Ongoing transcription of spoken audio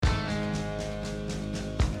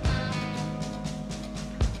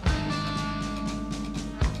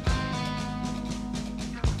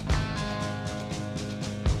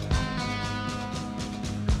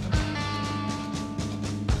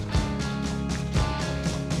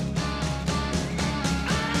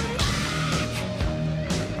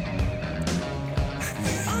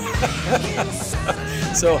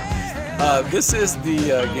So, this is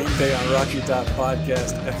the Game Day on Rocky Top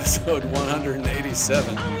podcast, episode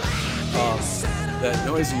 187. That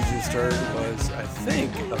noise you just heard was, I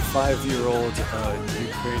think, a 5-year-old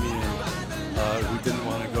Ukrainian who didn't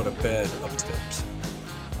want to go to bed upstairs.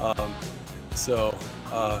 So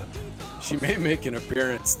she may make an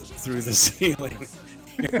appearance through the ceiling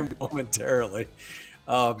here momentarily.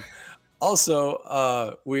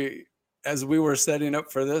 Also, as we were setting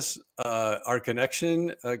up for this, our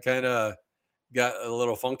connection kind of got a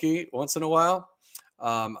little funky once in a while.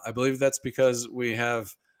 I believe that's because we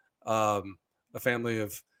have a family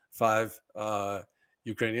of 5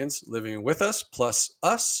 Ukrainians living with us, plus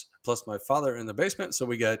my father in the basement. So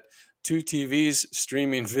we got 2 TVs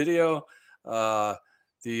streaming video. The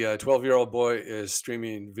 12-year-old boy is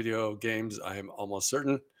streaming video games, I am almost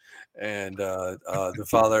certain. And the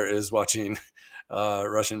father is watching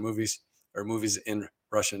Russian movies or movies in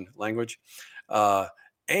Russian language.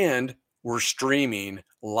 And we're streaming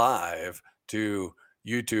live to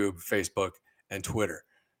YouTube, Facebook, and Twitter.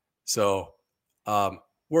 So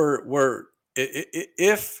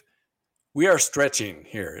if we are stretching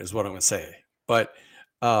here is what I'm going to say. But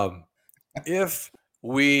if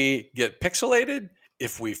we get pixelated,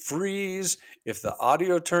 if we freeze, if the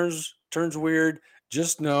audio turns weird,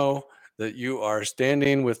 just know that you are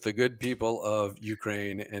standing with the good people of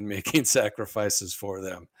Ukraine and making sacrifices for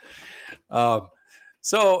them.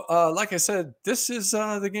 So, like I said, this is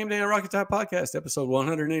the Game Day on Rocky Top podcast, episode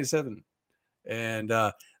 187. And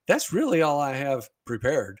that's really all I have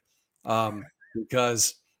prepared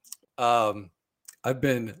because I've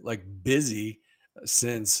been like busy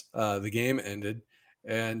since the game ended.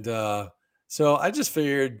 And so I just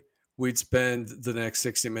figured we'd spend the next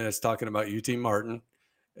 60 minutes talking about UT Martin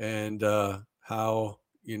and how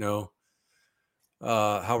we're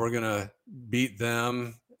going to beat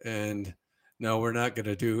them. And no, we're not going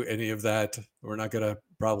to do any of that. We're not going to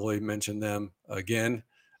probably mention them again.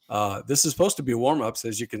 This is supposed to be warm-ups,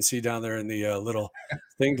 as you can see down there in the little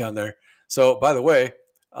thing down there. So, by the way,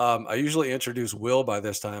 I usually introduce Will by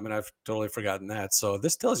this time, and I've totally forgotten that. So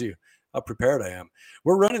this tells you how prepared I am.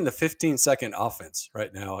 We're running the 15-second offense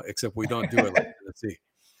right now, except we don't do it like Tennessee.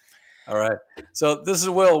 All right. So this is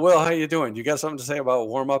Will. Will, how you doing? You got something to say about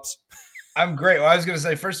warm-ups? I'm great. Well, I was going to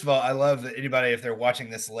say, first of all, I love that anybody, if they're watching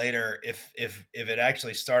this later, if it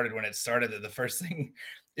actually started when it started, that the first thing,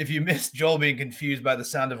 if you missed Joel being confused by the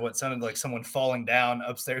sound of what sounded like someone falling down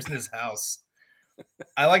upstairs in his house,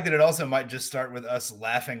 I like that it also might just start with us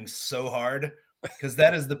laughing so hard, because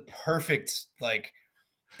that is the perfect, like,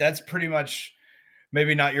 that's pretty much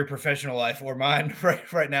maybe not your professional life or mine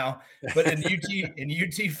right now, but in UT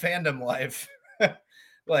fandom life,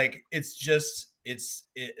 like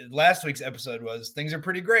last week's episode was things are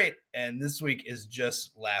pretty great, and this week is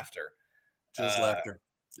just laughter. Laughter.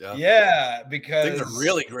 Yeah, because things are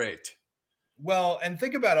really great. Well, and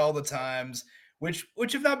think about all the times, which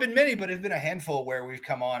have not been many, but have been a handful, where we've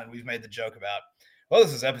come on and we've made the joke about, well,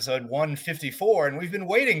 this is episode 154, and we've been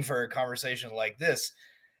waiting for a conversation like this.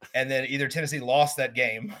 And then either Tennessee lost that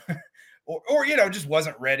game or just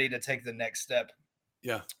wasn't ready to take the next step.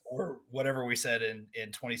 Yeah. Or whatever we said in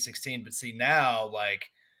 2016. But see, now, like,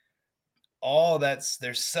 all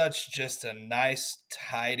there's such just a nice,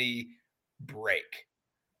 tidy break.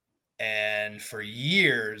 And for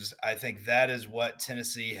years, I think that is what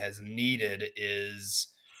Tennessee has needed, is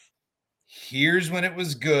here's when it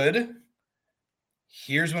was good,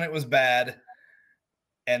 here's when it was bad.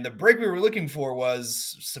 And the break we were looking for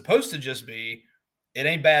was supposed to just be, it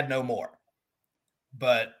ain't bad no more.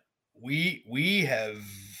 But we have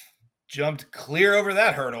jumped clear over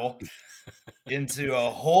that hurdle into a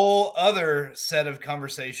whole other set of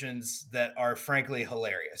conversations that are frankly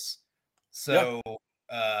hilarious. So,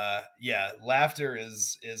 laughter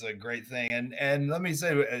is a great thing. And let me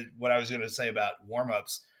say what I was going to say about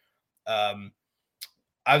warm-ups.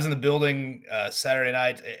 I was in the building Saturday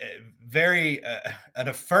night, an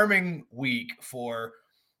affirming week for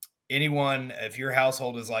anyone, if your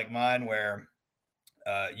household is like mine, where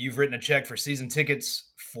you've written a check for season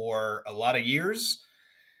tickets for a lot of years,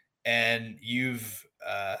 and you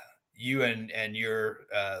and your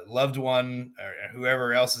loved one or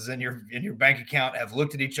whoever else is in your bank account have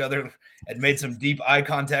looked at each other and made some deep eye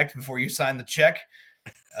contact before you sign the check,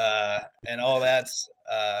 and all that's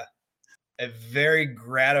a very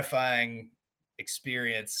gratifying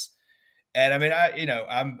experience. And I mean,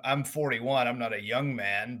 I'm 41. I'm not a young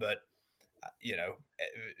man, but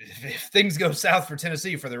if things go south for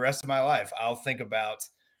Tennessee for the rest of my life, I'll think about,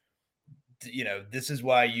 this is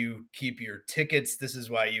why you keep your tickets. This is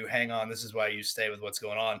why you hang on. This is why you stay with what's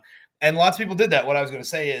going on. And lots of people did that. What I was going to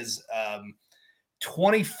say is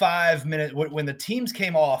 25 minutes when the teams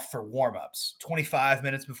came off for warmups, 25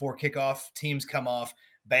 minutes before kickoff, teams come off,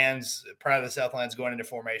 bands, Pride of the Southlands going into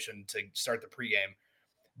formation to start the pregame.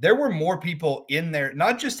 There were more people in there,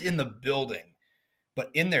 not just in the building, but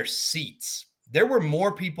in their seats. There were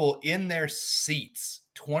more people in their seats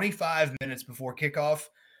 25 minutes before kickoff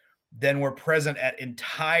than were present at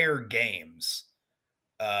entire games,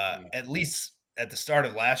 at least at the start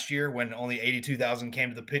of last year when only 82,000 came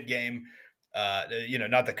to the pit game.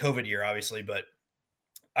 Not the COVID year, obviously, but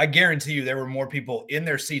I guarantee you there were more people in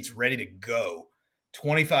their seats ready to go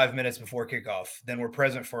 25 minutes before kickoff than were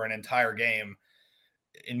present for an entire game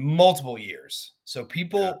in multiple years. So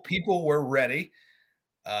people were ready.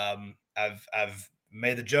 I've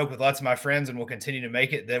made the joke with lots of my friends and will continue to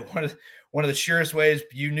make it that one of the surest ways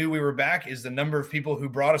you knew we were back is the number of people who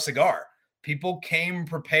brought a cigar. People came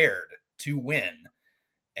prepared to win,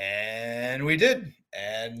 and we did.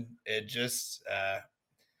 And it's just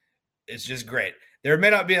great. There may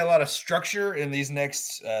not be a lot of structure in these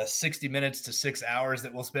next 60 minutes to 6 hours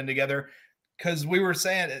that we'll spend together, because we were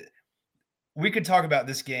saying we could talk about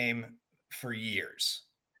this game for years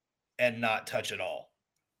and not touch it all.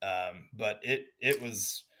 But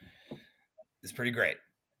it's pretty great.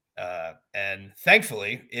 And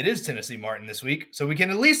thankfully it is Tennessee Martin this week, so we can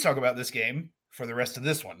at least talk about this game for the rest of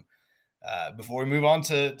this one. Before we move on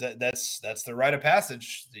to that's the rite of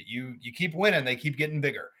passage that you keep winning, they keep getting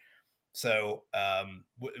bigger. So I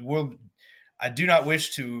do not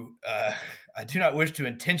wish to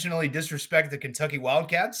intentionally disrespect the Kentucky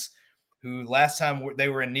Wildcats, who last time they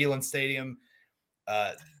were in Neyland Stadium,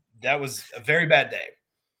 that was a very bad day.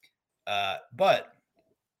 But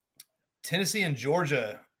Tennessee and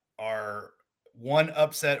Georgia are one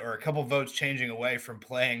upset or a couple votes changing away from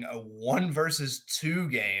playing a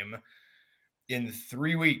 1-2 game in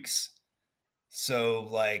 3 weeks. So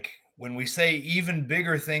like when we say even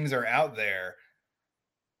bigger things are out there,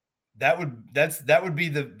 that would be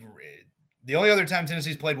the only other time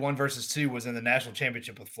Tennessee's played 1-2 was in the national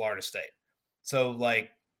championship with Florida State. So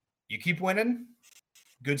like you keep winning,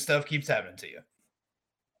 good stuff keeps happening to you.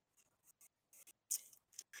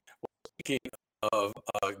 Speaking of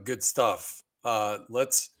good stuff, where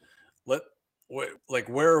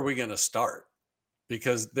are we going to start?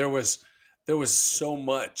 Because there was so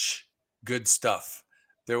much good stuff.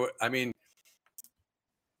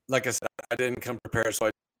 Like I said, I didn't come prepared, so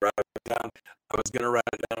I wrote it down. I was going to write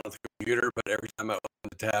it down on the computer, but every time I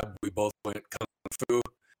opened the tab, we both went kung fu,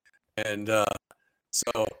 and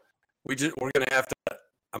so we're going to have to.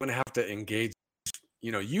 I'm going to have to engage.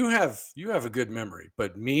 You have a good memory,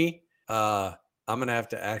 but me, I'm going to have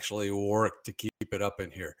to actually work to keep it up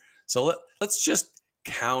in here. So let's just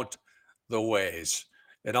count the ways,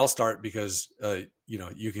 and I'll start because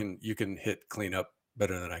you can hit cleanup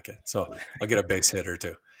better than I can. So I'll get a base hit or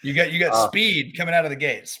two. You got speed coming out of the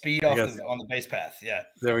gate. Speed on the base path. Yeah.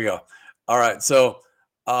 There we go. All right. So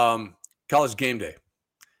College Game Day.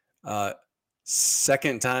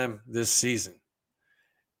 Second time this season.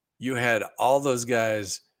 You had all those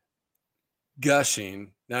guys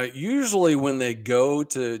gushing. Now, usually when they go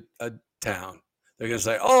to a town, they're going to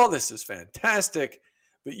say, "Oh, this is fantastic."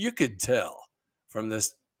 But you could tell from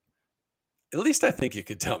this, at least I think you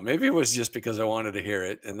could tell. Maybe it was just because I wanted to hear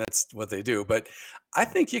it, and that's what they do. But I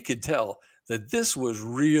think you could tell that this was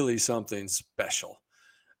really something special,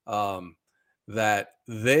 that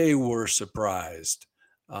they were surprised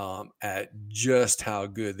at just how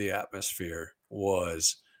good the atmosphere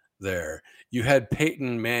was there. You had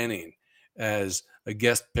Peyton Manning as a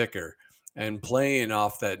guest picker and playing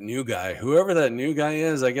off that new guy, whoever that new guy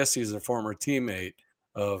is. I guess he's a former teammate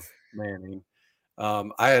of Manning.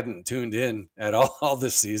 I hadn't tuned in at all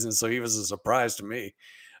this season, so he was a surprise to me.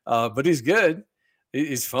 But he's good.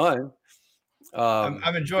 He's fun.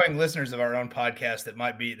 I'm enjoying listeners of our own podcast that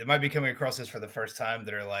might be coming across this for the first time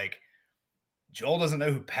that are like, Joel doesn't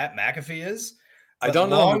know who Pat McAfee is. I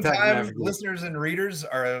don't know. Long-time listeners and readers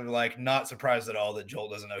are like not surprised at all that Joel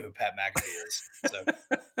doesn't know who Pat McAfee is. So.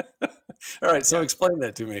 All right, so explain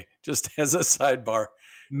that to me, just as a sidebar.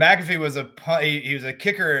 McAfee was he was a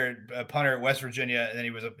kicker, a punter at West Virginia, and then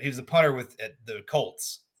he was a punter at the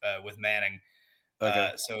Colts with Manning.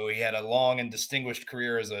 Okay. So he had a long and distinguished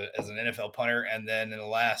career as an NFL punter, and then in the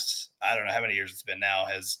last, I don't know how many years it's been now,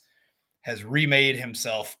 has remade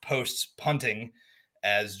himself post punting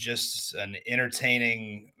as just an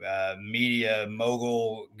entertaining media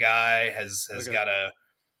mogul guy. Has got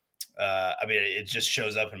it just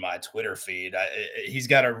shows up in my Twitter feed. He's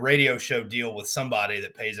got a radio show deal with somebody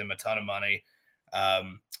that pays him a ton of money.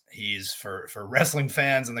 He's for wrestling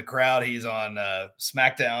fans in the crowd. He's on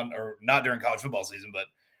SmackDown, or not during college football season, but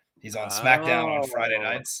he's on SmackDown on Friday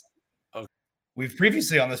nights. Okay. We've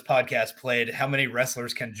previously on this podcast played How Many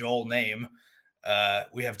Wrestlers Can Joel Name?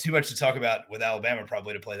 We have too much to talk about with Alabama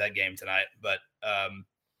probably to play that game tonight, but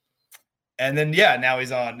and then now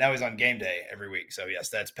he's on Game Day every week. So yes,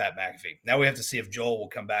 that's Pat McAfee. Now we have to see if Joel will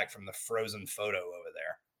come back from the frozen photo over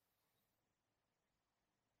there.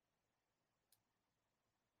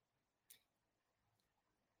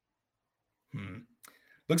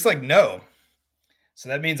 Looks like no. So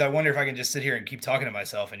that means I wonder if I can just sit here and keep talking to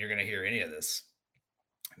myself and you're going to hear any of this.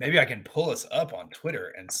 Maybe I can pull us up on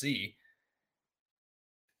Twitter and see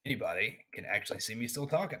anybody can actually see me still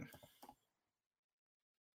talking.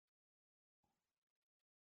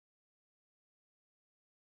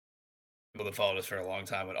 People that followed us for a long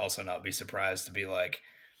time would also not be surprised to be like,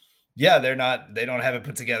 yeah, they don't have it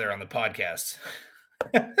put together on the podcast.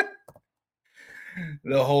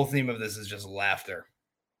 The whole theme of this is just laughter.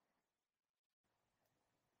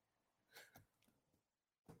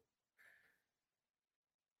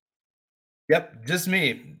 Yep, just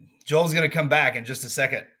me. Joel's going to come back in just a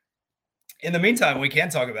second. In the meantime, we can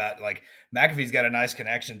talk about, like, McAfee's got a nice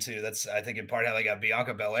connection too. That's, I think, in part how they got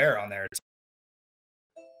Bianca Belair on there.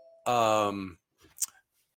 On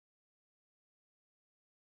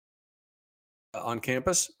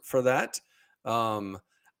campus for that.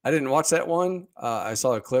 I didn't watch that one. I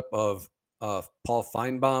saw a clip of Paul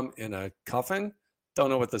Feinbaum in a coffin. Don't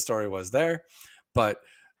know what the story was there, but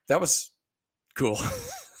that was cool.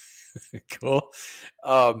 Cool.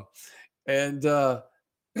 And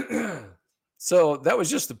so that was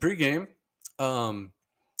just the pregame.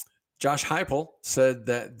 Josh Heupel said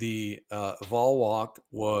that the Vol Walk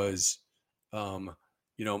was,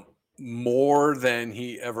 more than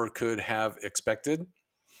he ever could have expected.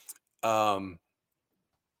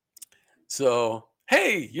 So,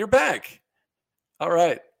 hey, you're back. All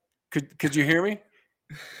right. Could you hear me?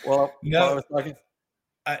 Well, no. while I was talking.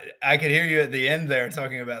 I could hear you at the end there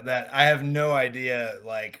talking about that. I have no idea,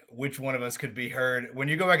 like, which one of us could be heard. When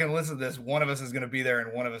you go back and listen to this, one of us is going to be there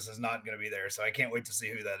and one of us is not going to be there. So I can't wait to see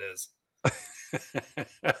who that is.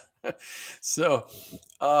 So,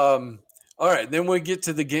 all right, then we get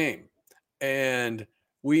to the game, and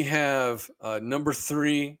we have number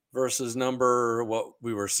 3 versus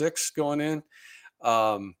we were 6 going in,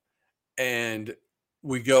 and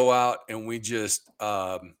we go out and we just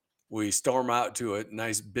we storm out to a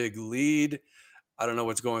nice big lead. I don't know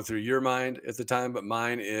what's going through your mind at the time, but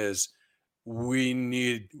mine is we're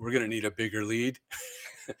going to need a bigger lead,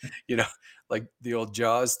 like the old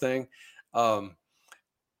Jaws thing.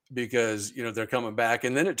 Because, they're coming back,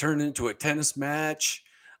 and then it turned into a tennis match.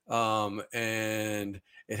 And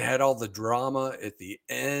it had all the drama at the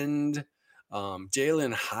end.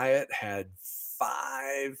 Jalen Hyatt had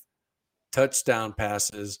 5 touchdown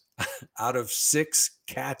passes out of 6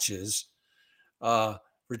 catches for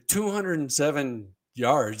 207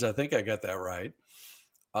 yards. I think I got that right.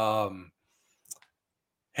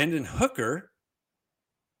 Hendon Hooker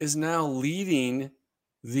is now leading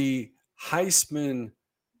the Heisman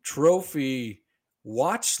Trophy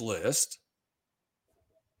watch list.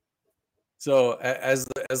 So as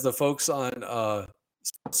the folks on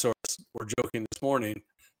Source were joking this morning,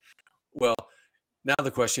 well, now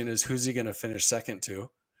the question is, who's he going to finish second to?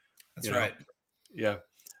 That's right. Yeah.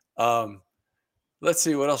 Let's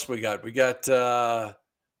see what else we got. We got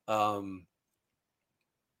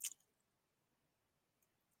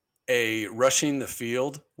a rushing the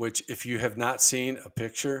field, which if you have not seen a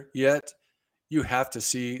picture yet, you have to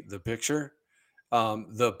see the picture.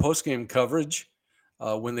 The post-game coverage,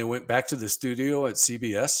 when they went back to the studio at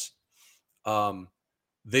CBS,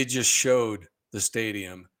 they just showed the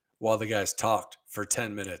stadium while the guys talked for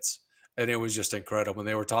 10 minutes. And it was just incredible. When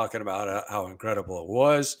they were talking about how incredible it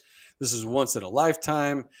was. This is once in a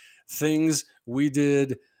lifetime. Things we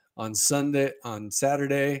did on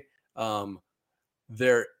Saturday.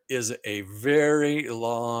 There is a very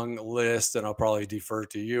long list, and I'll probably defer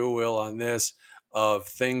to you, Will, on this, of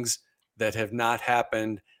things that have not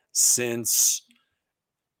happened since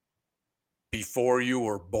before you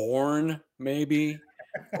were born, maybe,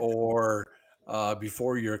 or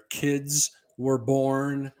before your kids were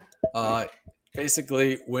born.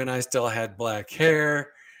 Basically, when I still had black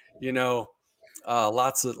hair,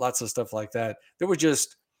 lots of stuff like that. There were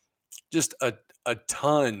just a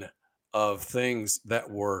ton of things that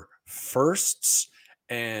were firsts,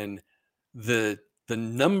 and the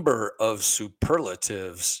number of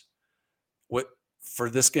superlatives for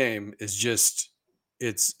this game is just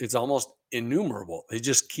it's almost innumerable. They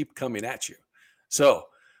just keep coming at you. So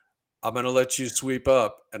I'm going to let you sweep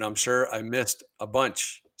up, and I'm sure I missed a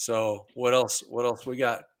bunch. So what else? What else we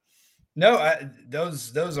got? No,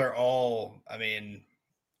 those are all. I mean,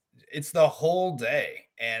 it's the whole day,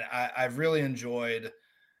 and I've really enjoyed.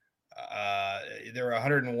 There were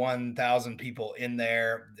 101,000 people in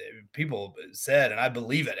there. People said, and I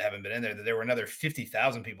believe it, haven't been in there, that there were another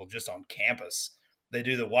 50,000 people just on campus. They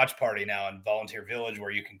do the watch party now in Volunteer Village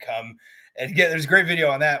where you can come and get. There's a great video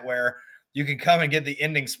on that where you can come and get the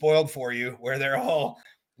ending spoiled for you, where they're all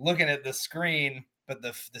looking at the screen, but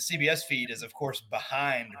the CBS feed is of course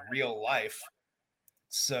behind real life.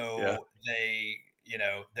 Yeah. So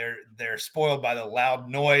they're spoiled by the loud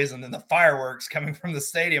noise and then the fireworks coming from the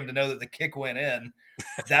stadium to know that the kick went in.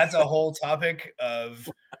 That's a whole topic of,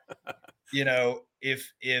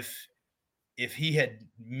 if he had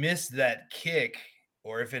missed that kick,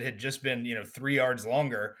 or if it had just been 3 yards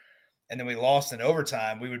longer and then we lost in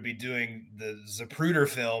overtime, we would be doing the Zapruder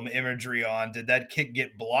film imagery on, did that kick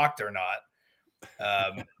get blocked or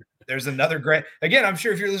not? There's another great, again, I'm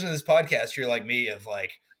sure if you're listening to this podcast, you're like me, of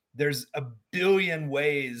like, there's a billion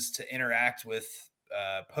ways to interact with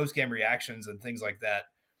post-game reactions and things like that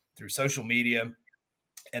through social media.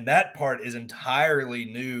 And that part is entirely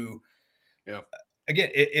new. Yeah. Again,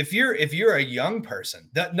 if you're a young person,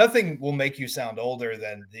 nothing will make you sound older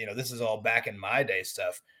than, this is all back in my day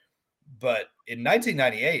stuff. But in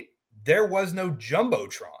 1998, there was no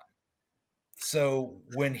Jumbotron. So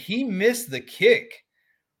when he missed the kick,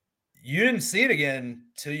 you didn't see it again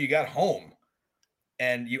till you got home.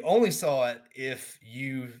 And you only saw it if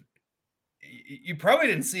you probably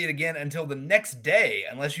didn't see it again until the next day,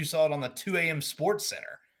 unless you saw it on the 2 a.m. Sports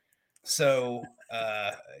Center. So,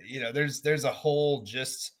 there's a whole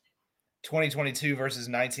just 2022 versus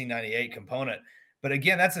 1998 component. But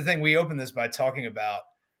again, that's the thing. We opened this by talking about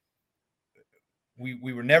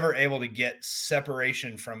we were never able to get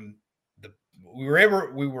separation from we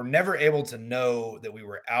were never able to know that we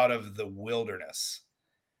were out of the wilderness.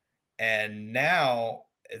 And now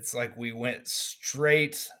it's like we went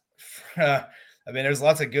straight. I mean, there's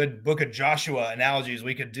lots of good Book of Joshua analogies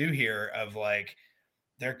we could do here of like,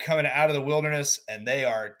 they're coming out of the wilderness and they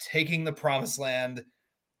are taking the promised land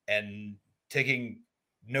and taking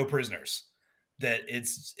no prisoners. That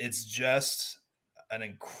it's just an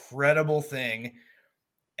incredible thing.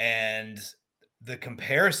 And the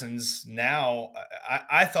comparisons now,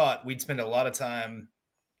 I thought we'd spend a lot of time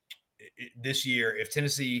this year. If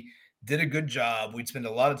Tennessee did a good job, we'd spend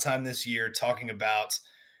a lot of time this year talking about,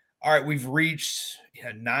 all right, we've reached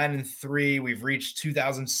 9-3. We've reached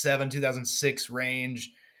 2007, 2006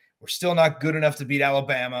 range. We're still not good enough to beat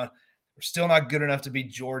Alabama. We're still not good enough to beat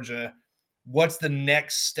Georgia. What's the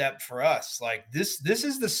next step for us? Like this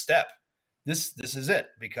is the step. This is it.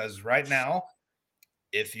 Because right now,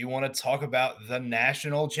 if you want to talk about the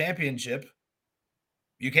national championship,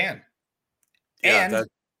 you can. Yeah. And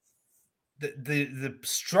the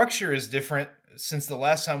structure is different since the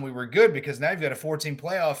last time we were good, because now you've got a 14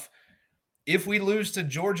 playoff. If we lose to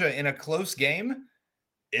Georgia in a close game,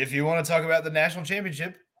 if you want to talk about the national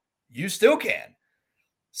championship, you still can.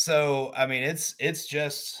 So, I mean, it's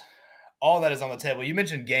just all that is on the table. You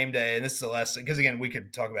mentioned game day, and this is the last thing, because again, we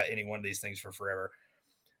could talk about any one of these things for forever.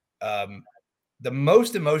 The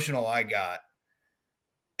most emotional I got,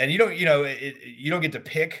 and you don't get to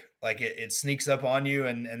pick, like it sneaks up on you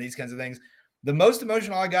and these kinds of things. The most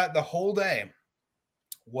emotional I got the whole day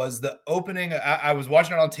was the opening. I was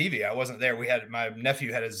watching it on TV. I wasn't there. My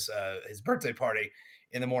nephew had his birthday party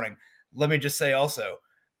in the morning. Let me just say also,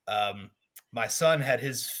 my son had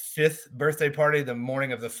his 5th birthday party the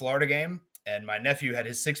morning of the Florida game, and my nephew had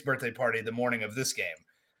his 6th birthday party the morning of this game.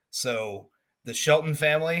 So the Shelton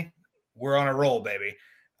family, we're on a roll, baby.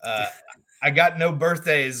 I got no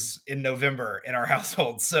birthdays in November in our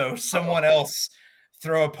household, so someone else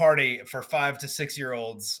throw a party for 5 to 6 year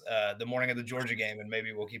olds the morning of the Georgia game, and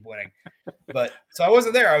maybe we'll keep winning. But so I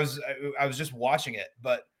wasn't there. I was just watching it.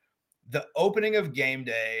 But the opening of game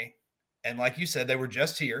day, and like you said, they were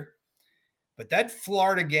just here. But that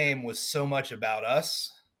Florida game was so much about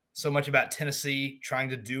us, so much about Tennessee trying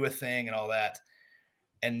to do a thing and all that.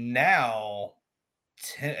 And now,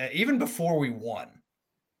 even before we won,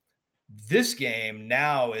 this game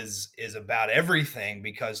now is about everything,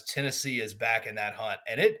 because Tennessee is back in that hunt.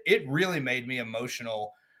 And it really made me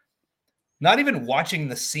emotional, not even watching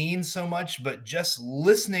the scene so much, but just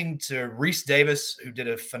listening to Reese Davis, who did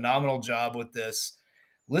a phenomenal job with this,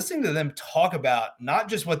 listening to them talk about not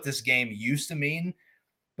just what this game used to mean,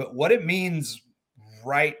 but what it means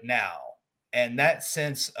right now. And that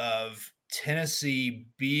sense of Tennessee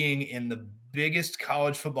being in the biggest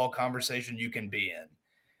college football conversation you can be in.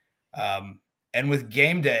 And with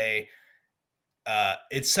game day,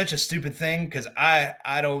 it's such a stupid thing because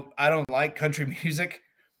I don't like country music.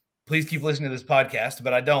 Please keep listening to this podcast,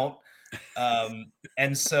 but I don't.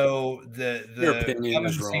 And so Your the opinion coming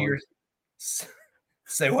is to see your wrong.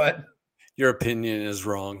 say what? Your opinion is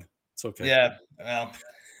wrong. It's okay. Yeah, well,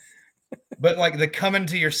 but like the coming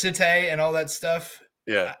to your city and all that stuff,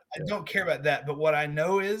 Yeah. I don't care about that. But what I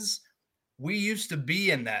know is we used to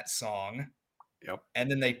be in that song, Yep. and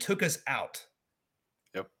then they took us out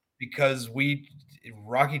Yep. because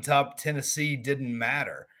Rocky Top, Tennessee didn't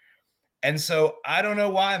matter. And so I don't know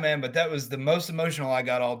why, man, but that was the most emotional I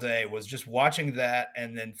got all day was just watching that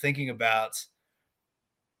and then thinking about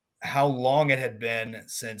how long it had been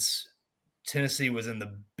since Tennessee was in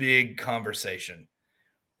the big conversation.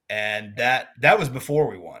 And that was before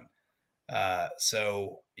we won.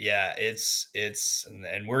 So yeah,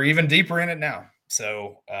 and we're even deeper in it now.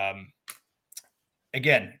 So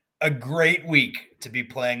again, a great week to be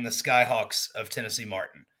playing the Skyhawks of Tennessee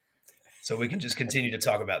Martin. So we can just continue to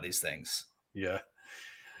talk about these things. Yeah.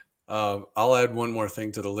 I'll add one more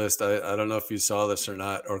thing to the list. I don't know if you saw this or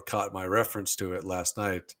not, or caught my reference to it last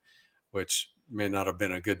night, which may not have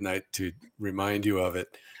been a good night to remind you of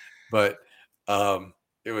it. But I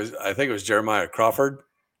think it was Jeremiah Crawford.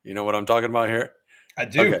 You know what I'm talking about here? I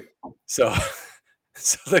do. Okay. So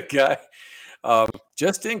the guy,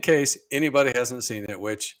 just in case anybody hasn't seen it,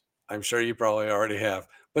 which I'm sure you probably already have,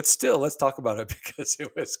 but still, let's talk about it because it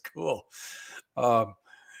was cool.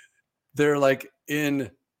 They're like in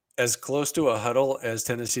as close to a huddle as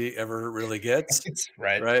Tennessee ever really gets,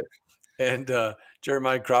 right. right? And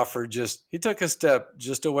Jeremiah Crawford he took a step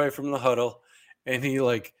just away from the huddle, and he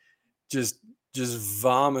like just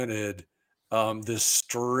vomited this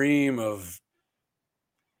stream of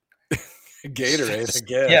Gatorade, I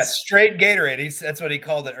guess. Yeah, straight Gatorade. That's what he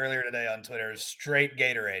called it earlier today on Twitter. Straight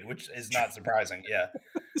Gatorade, which is not surprising. Yeah,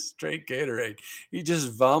 straight Gatorade. He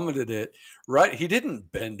just vomited it. Right, he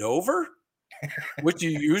didn't bend over, which you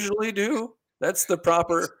usually do. That's the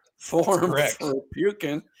proper form for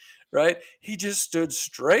puking, right? He just stood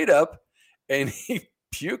straight up and he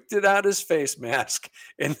puked it out his face mask,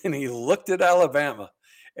 and then he looked at Alabama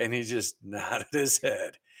and he just nodded his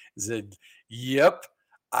head. He said, "Yep,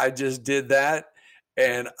 I just did that,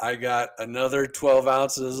 and I got another 12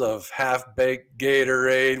 ounces of half-baked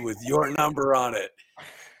Gatorade with your number on it."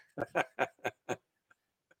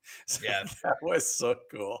 So yeah, that was so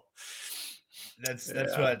cool. That's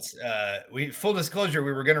what full disclosure,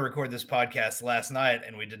 we were going to record this podcast last night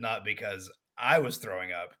and we did not because I was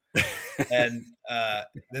throwing up. And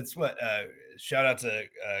that's what shout out to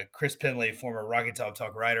Chris Penley, former Rocky Top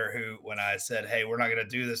Talk writer, who when I said, "Hey, we're not going to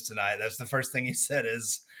do this tonight," that's the first thing he said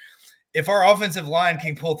is, "If our offensive line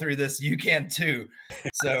can pull through this, you can too."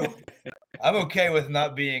 So I'm okay with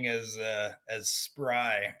not being as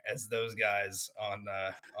spry as those guys on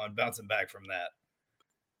bouncing back from that.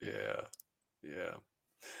 Yeah.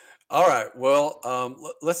 All right. Well,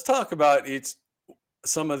 let's talk about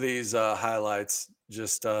some of these highlights,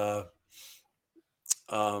 just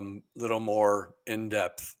little more in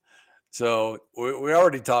depth. So we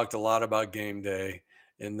already talked a lot about game day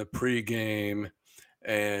in the pregame,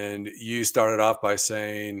 and you started off by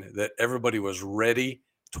saying that everybody was ready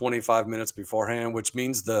 25 minutes beforehand, which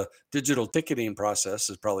means the digital ticketing process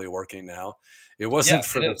is probably working now. It wasn't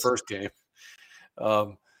for the first game.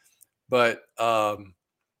 But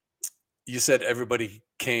you said everybody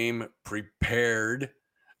came prepared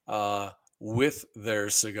with their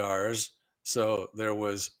cigars. So there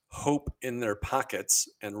was hope in their pockets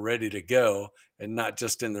and ready to go, and not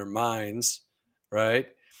just in their minds, right?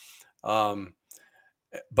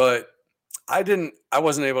 But I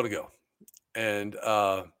wasn't able to go. And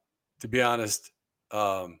to be honest,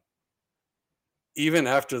 even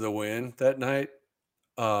after the win that night,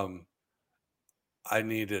 I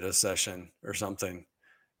needed a session or something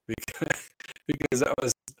because that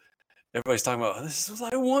was everybody's talking about, this was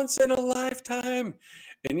like once in a lifetime.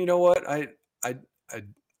 And you know what? I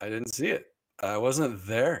didn't see it. I wasn't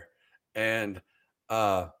there. And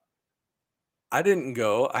I didn't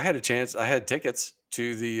go. I had a chance. I had tickets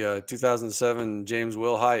to the 2007 James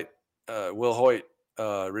Will Hoyt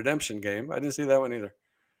redemption game. I didn't see that one either.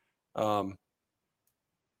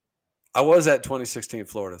 I was at 2016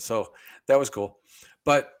 Florida, so that was cool.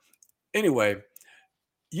 But anyway,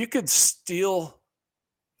 you could still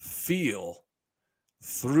feel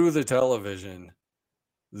through the television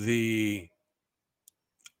the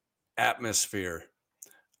atmosphere,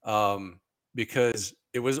 because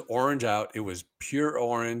it was orange out. It was pure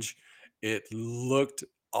orange. It looked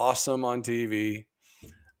awesome on TV.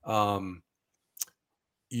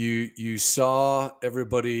 You saw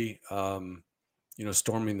everybody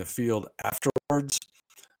storming the field afterwards.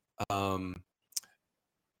 And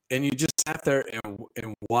you just sat there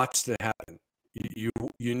and watched it happen. You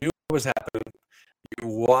knew what was happening. You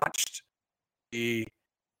watched the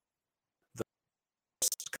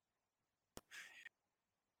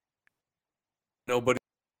nobody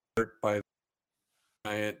hurt by a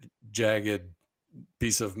giant jagged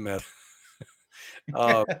piece of metal.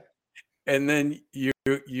 And then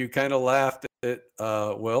you kind of laughed at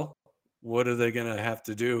well, what are they going to have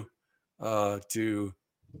to do to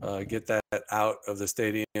get that out of the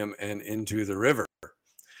stadium and into the river,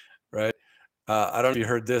 right? I don't know if you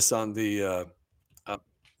heard this on the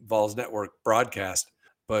Vols Network broadcast,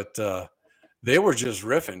 but they were just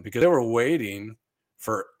riffing because they were waiting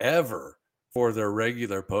forever for their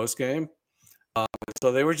regular post game.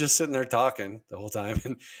 So they were just sitting there talking the whole time,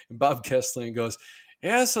 and Bob Kessling goes,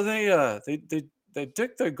 "Yeah, so they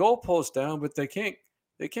took the goalpost down, but they can't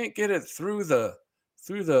get it through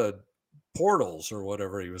the portals or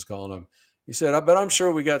whatever he was calling them." He said, "But I'm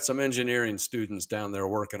sure we got some engineering students down there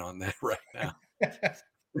working on that right now."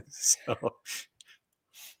 So,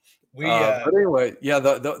 but anyway, yeah,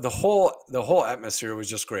 the whole atmosphere was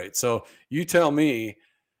just great. So you tell me,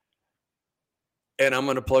 and I'm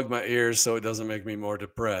going to plug my ears so it doesn't make me more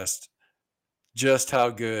depressed, just how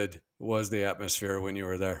good was the atmosphere when you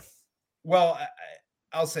were there? Well,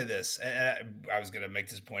 I'll say this, and I was going to make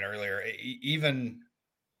this point earlier. Even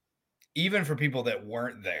for people that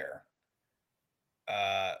weren't there,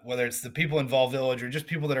 whether it's the people in Vol Village or just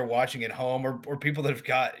people that are watching at home, or people that have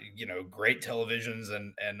got great televisions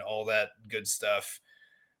and all that good stuff,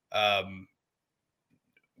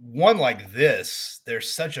 one like this,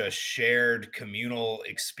 there's such a shared communal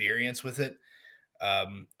experience with it.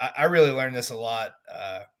 I really learned this a lot.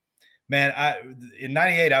 Man, in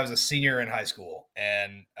 '98, I was a senior in high school,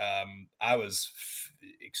 and I was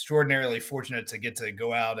extraordinarily fortunate to get to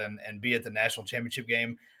go out and be at the national championship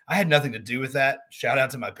game. I had nothing to do with that. Shout out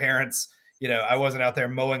to my parents. I wasn't out there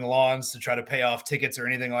mowing lawns to try to pay off tickets or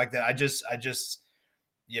anything like that. I just,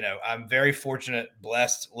 I'm very fortunate,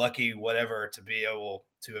 blessed, lucky, whatever, to be able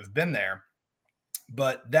to have been there.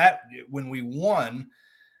 But that when we won,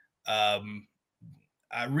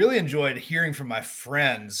 I really enjoyed hearing from my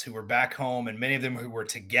friends who were back home, and many of them who were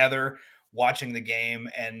together watching the game.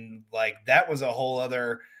 And like, that was a whole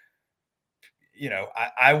other,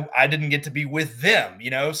 I didn't get to be with them,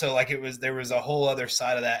 so like there was a whole other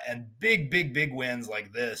side of that. And big wins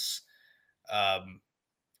like this,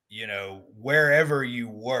 wherever you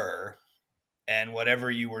were and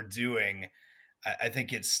whatever you were doing, I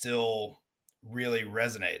think it still really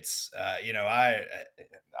resonates.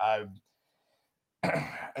 I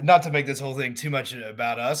not to make this whole thing too much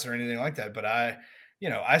about us or anything like that, but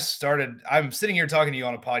I'm sitting here talking to you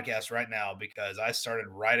on a podcast right now because I started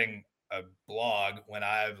writing a blog when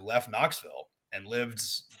I left Knoxville and lived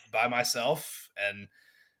by myself, and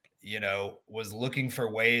was looking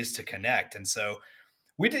for ways to connect. And so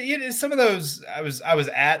we did some of those. I was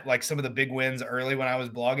at like some of the big wins early when I was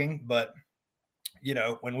blogging, but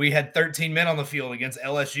when we had 13 men on the field against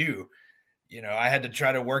LSU, I had to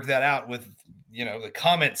try to work that out with the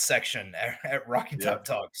comments section at Rocky Top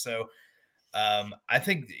Talk. So I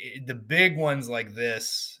think the big ones like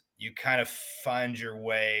this, you kind of find your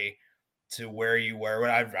way to where you were.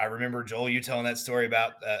 I remember, Joel, you telling that story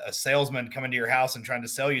about a salesman coming to your house and trying to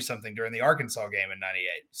sell you something during the Arkansas game in '98.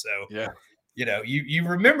 So, you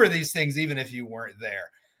remember these things even if you weren't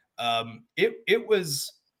there. It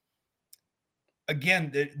was,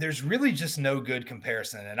 again, there's really just no good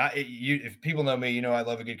comparison. And if people know me, I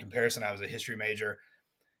love a good comparison. I was a history major.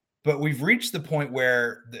 But we've reached the point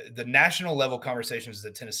where the national level conversations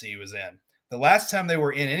that Tennessee was in, the last time they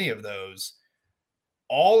were in any of those,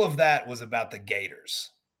 all of that was about the Gators.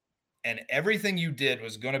 And everything you did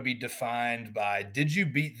was going to be defined by, did you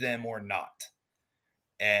beat them or not?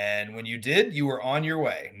 And when you did, you were on your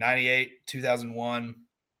way. 98, 2001,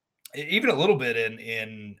 even a little bit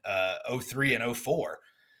in 03 and 04.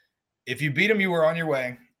 If you beat them, you were on your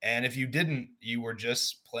way. And if you didn't, you were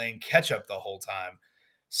just playing catch up the whole time.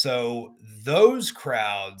 So those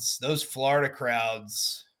crowds, those Florida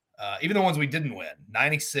crowds, even the ones we didn't win,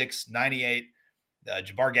 96, 98,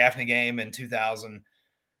 Jabbar Gaffney game in 2000,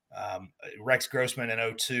 Rex Grossman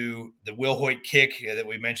in 02, the Will Hoyt kick that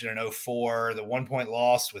we mentioned in 04, the 1-point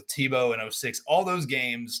loss with Tebow in 06, all those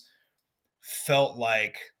games felt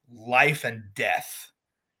like life and death.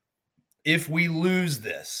 If we lose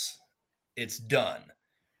this, it's done.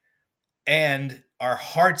 And our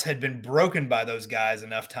hearts had been broken by those guys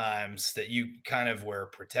enough times that you kind of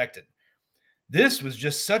were protected. This was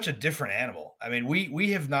just such a different animal. I mean,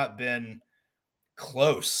 we have not been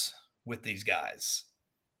close with these guys.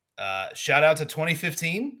 Shout out to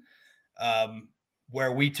 2015,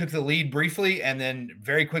 where we took the lead briefly, and then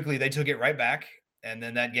very quickly they took it right back, and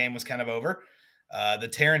then that game was kind of over. The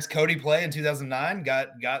Terrence Cody play in 2009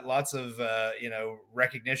 got lots of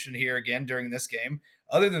recognition here again during this game.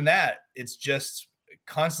 Other than that, it's just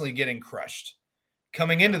constantly getting crushed.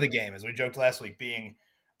 Coming into the game, as we joked last week, being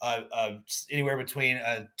anywhere between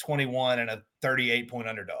a 21 and a 38-point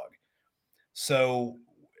underdog. So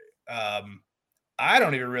I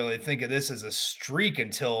don't even really think of this as a streak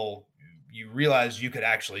until you realize you could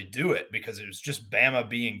actually do it, because it was just Bama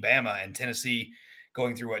being Bama and Tennessee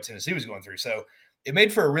going through what Tennessee was going through. So it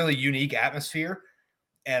made for a really unique atmosphere.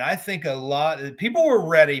 And I think a lot of people were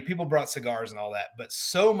ready. People brought cigars and all that. But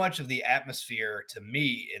so much of the atmosphere to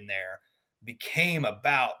me in there became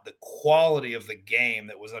about the quality of the game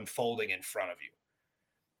that was unfolding in front of you.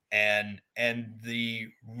 And the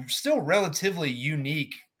still relatively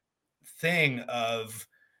unique thing of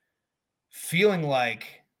feeling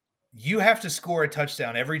like you have to score a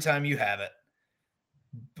touchdown every time you have it,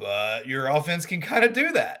 but your offense can kind of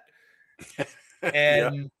do that.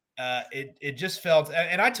 And it just felt,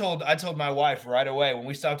 and I told my wife right away when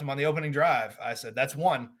we stopped him on the opening drive, I said, that's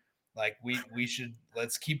one. Like we should,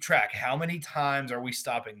 let's keep track. How many times are we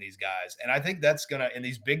stopping these guys? And I think that's going to, in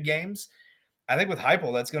these big games, I think with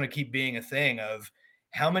Heupel, that's going to keep being a thing of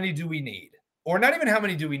how many do we need? Or not even how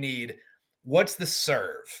many do we need? What's the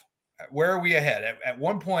serve? Where are we ahead? At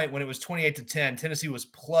one point when it was 28-10, Tennessee was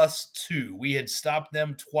 +2. We had stopped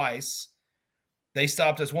them twice. They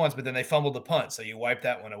stopped us once, but then they fumbled the punt. So you wipe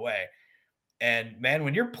that one away. And man,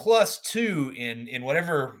 when you're +2 in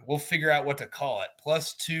whatever, we'll figure out what to call it,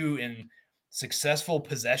 +2 in successful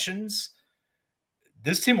possessions,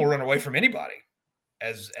 this team will run away from anybody,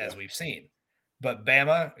 as we've seen. But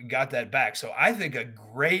Bama got that back. So I think a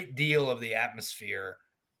great deal of the atmosphere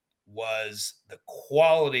was the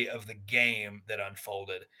quality of the game that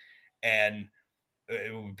unfolded. And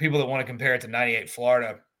people that want to compare it to 98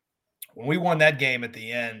 Florida, when we won that game at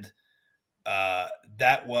the end,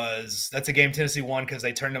 that's a game Tennessee won because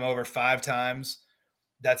they turned them over 5 times.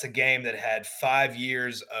 That's a game that had 5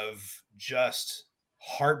 years of just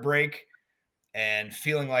heartbreak and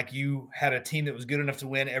feeling like you had a team that was good enough to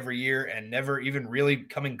win every year and never even really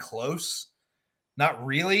coming close, not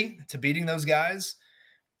really, to beating those guys.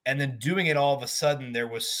 And then doing it all of a sudden, there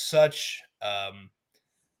was such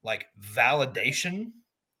validation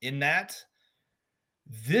in that.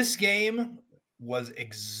 This game was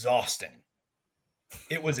exhausting.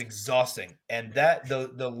 It was exhausting. And that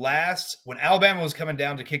the last, when Alabama was coming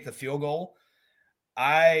down to kick the field goal,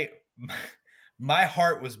 my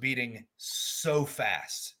heart was beating so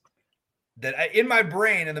fast that in my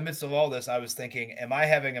brain, in the midst of all this, I was thinking, am I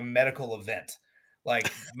having a medical event?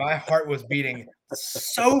 Like my heart was beating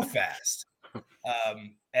so fast.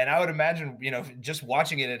 And I would imagine, just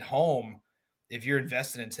watching it at home, if you're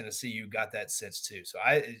invested in Tennessee, you got that sense too. So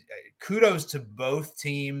I kudos to both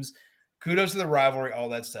teams, kudos to the rivalry, all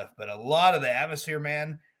that stuff. But a lot of the atmosphere,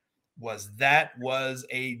 man, was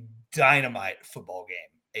a dynamite football game,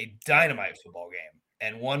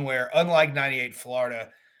 and one where, unlike 98 Florida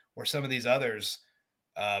or some of these others,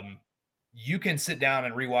 you can sit down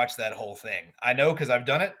and rewatch that whole thing. I know because I've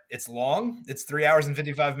done it. It's long. It's 3 hours and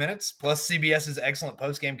 55 minutes, plus CBS's excellent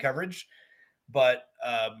post-game coverage. But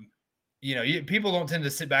people don't tend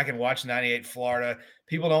to sit back and watch 98 Florida.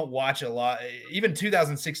 People don't watch a lot. Even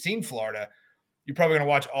 2016 Florida, you're probably going to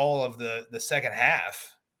watch all of the second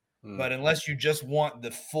half. But unless you just want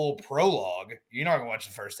the full prologue, you're not going to watch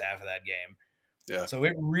the first half of that game. Yeah. So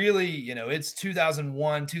it really, it's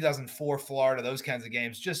 2001, 2004 Florida, those kinds of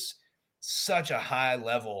games, just such a high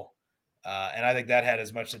level. And I think that had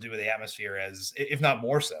as much to do with the atmosphere as, if not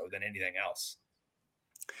more so, than anything else.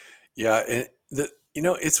 Yeah.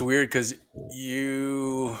 It's weird because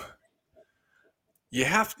you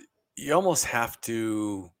almost have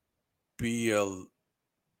to be a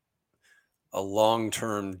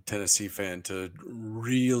long-term Tennessee fan to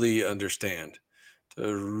really understand,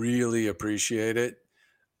 to really appreciate it.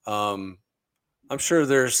 I'm sure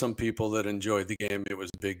there's some people that enjoyed the game. It was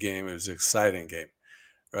a big game. It was an exciting game,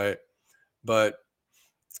 right? But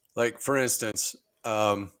like, for instance,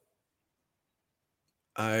 I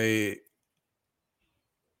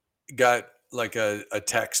got like a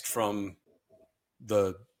text from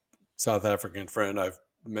the South African friend I've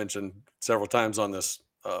mentioned several times on this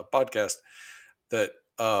podcast that,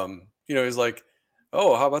 he's like,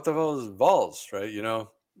 oh, how about the Vols, right?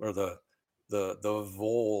 Or the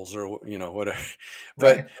Vols or, whatever.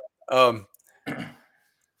 But, and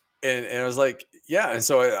I was like, yeah. And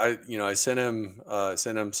so I sent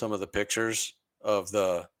him some of the pictures of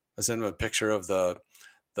I I sent him a picture of the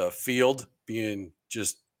field being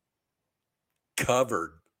just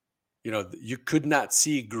covered. You could not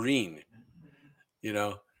see green.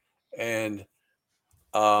 And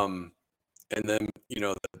and then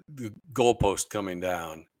the goalpost coming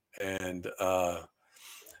down, and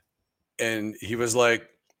he was like,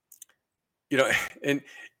 and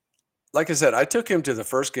like I said, I took him to the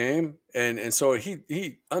first game, and so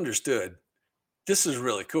he understood this is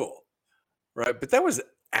really cool, right? But that was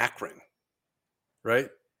Akron, right?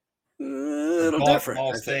 A little different.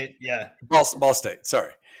 Ball State, yeah. Ball State,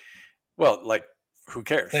 sorry. Well, like, who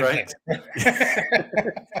cares, Same right?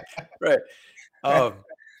 Right.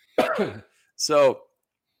 So,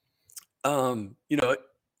 I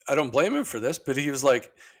don't blame him for this, but he was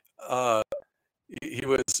like,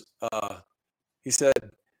 he said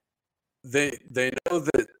they know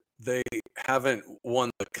that they haven't won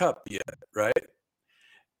the cup yet, right?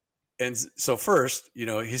 And so first,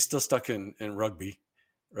 he's still stuck in rugby,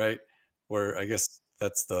 right? Where I guess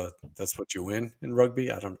that's what you win in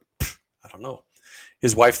rugby. I don't know.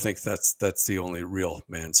 His wife thinks that's the only real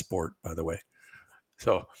man sport, by the way.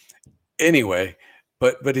 So anyway,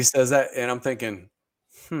 but he says that, and I'm thinking,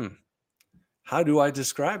 how do I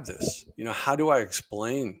describe this? How do I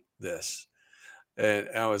explain this? And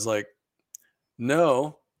I was like,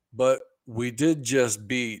 no, but we did just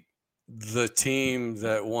beat the team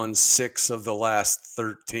that won 6 of the last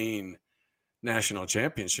 13 national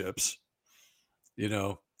championships.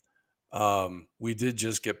 We did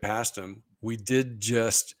just get past them. We did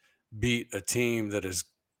just beat a team that has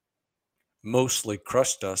mostly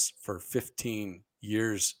crushed us for 15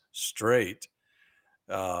 years straight.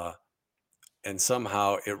 And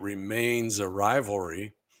somehow it remains a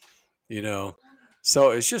rivalry,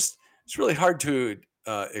 So it's really hard to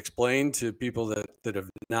explain to people that have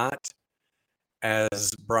not,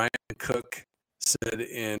 as Brian Cook said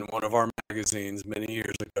in one of our magazines many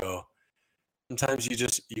years ago, sometimes you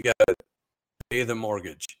got to pay the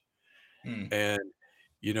mortgage. And,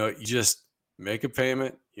 you just make a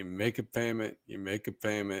payment, you make a payment, you make a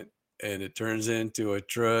payment, and it turns into a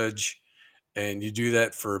trudge. And you do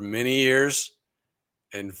that for many years,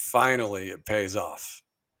 and finally it pays off.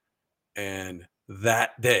 And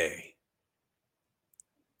that day,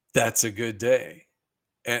 that's a good day.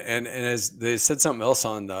 And as they said something else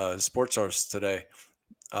on Sports Source today,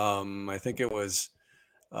 I think it was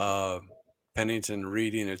Pennington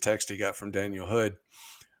reading a text he got from Daniel Hood,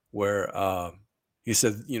 where he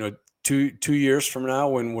said, 2 years from now,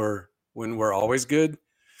 when we're always good,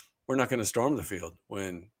 we're not going to storm the field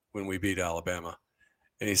when we beat Alabama.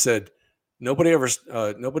 And he said, nobody ever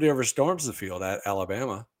storms the field at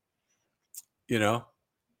Alabama,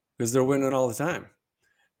 because they're winning all the time.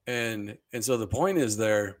 And so the point is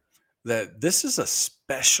there that this is a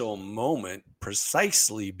special moment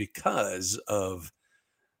precisely because of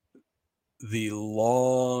the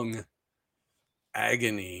long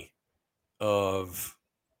agony of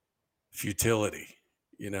futility,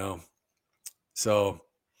 So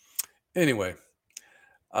anyway,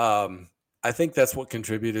 I think that's what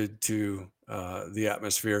contributed to the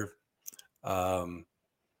atmosphere.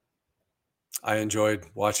 I enjoyed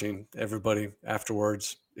watching everybody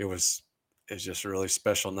afterwards. It's just a really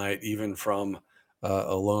special night, even from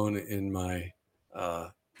alone in my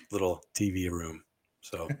little TV room.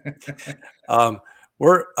 So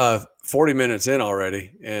we're 40 minutes in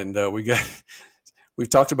already, and we've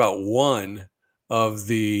talked about one of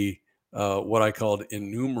the what I called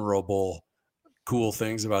innumerable cool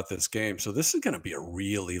things about this game. So this is going to be a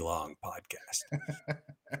really long podcast.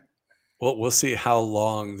 Well, we'll see how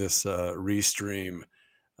long this Restream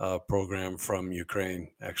program from Ukraine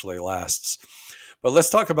actually lasts. But let's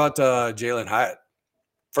talk about Jalin Hyatt.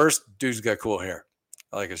 First, dude's got cool hair.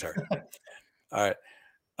 I like his hair. All right.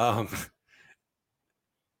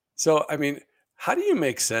 So, I mean, how do you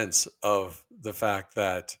make sense of the fact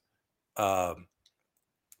that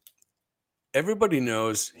everybody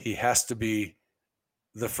knows he has to be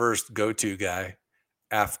the first go-to guy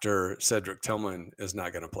after Cedric Tillman is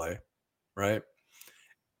not going to play, right?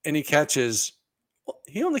 And he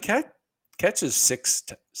only catches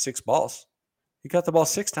six balls. He got the ball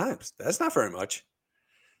 6 times. That's not very much.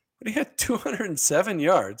 But he had 207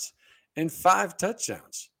 yards and 5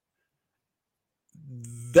 touchdowns.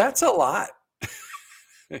 That's a lot.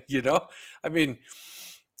 I mean,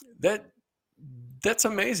 that's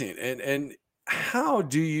amazing. And how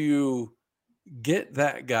do you get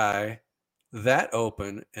that guy that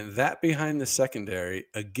open and that behind the secondary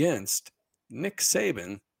against Nick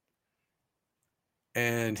Saban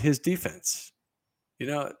and his defense?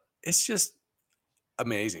 It's just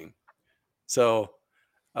amazing. So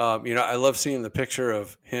I love seeing the picture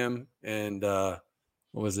of him and what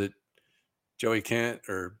was it, Joey Kent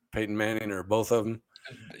or Peyton Manning or both of them.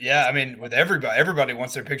 Yeah, I mean, with everybody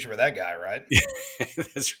wants their picture with that guy, right?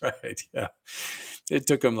 That's right. Yeah, it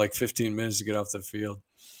took him like 15 minutes to get off the field.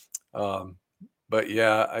 But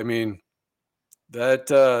yeah, I mean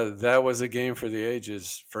that was a game for the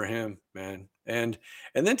ages for him, man. And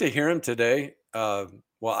then to hear him today, well,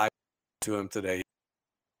 I to him today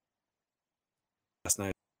last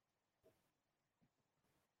night.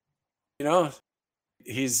 You know,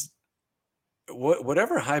 he's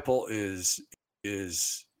whatever Heupel is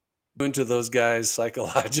doing to those guys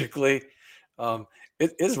psychologically,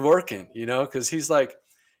 it is working. Because he's like,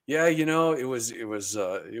 yeah, it was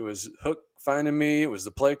Hook finding me. It was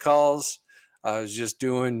the play calls. I was just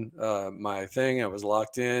doing my thing. I was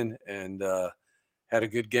locked in and had a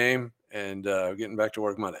good game and getting back to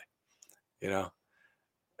work Monday. You know,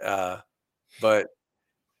 but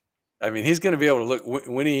I mean, he's going to be able to look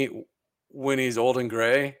when he's old and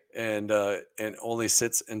gray and only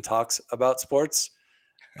sits and talks about sports.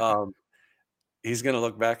 Um, he's going to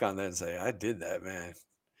look back on that and say, "I did that, man.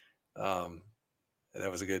 Um, that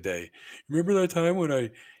was a good day. Remember that time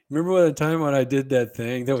when I did that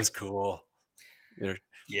thing? That was cool." That was a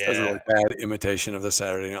Yeah. really bad imitation of the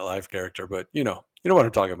Saturday Night Live character, but you know what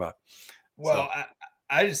I'm talking about. Well,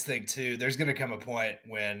 I just think too, there's going to come a point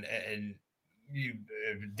when, and you,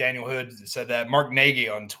 Daniel Hood said that. Mark Nagy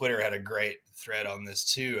on Twitter had a great thread on this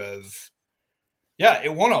too. Yeah,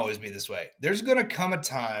 it won't always be this way. There's going to come a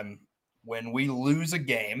time when we lose a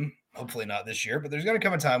game. Hopefully not this year, but there's going to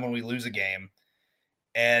come a time when we lose a game,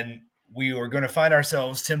 and we are going to find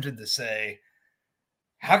ourselves tempted to say,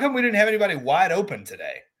 "How come we didn't have anybody wide open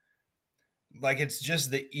today?" Like it's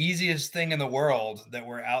just the easiest thing in the world that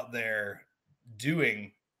we're out there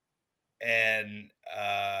doing, and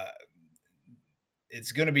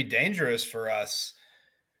it's going to be dangerous for us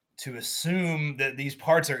to assume that these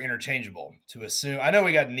parts are interchangeable. To assume, I know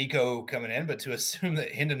we got Nico coming in, but to assume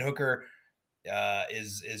that Hendon Hooker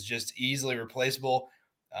is just easily replaceable.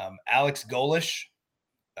 Alex Golish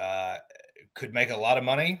could make a lot of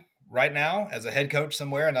money right now as a head coach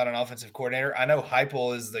somewhere and not an offensive coordinator. I know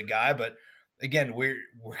Heupel is the guy, but again, we're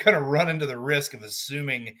going to run into the risk of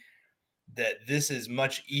assuming that this is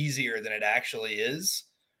much easier than it actually is.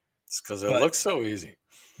 It's because it looks so easy.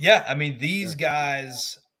 Yeah, I mean, these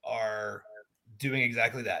guys are doing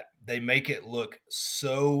exactly that. They make it look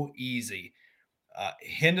so easy.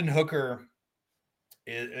 Hendon Hooker,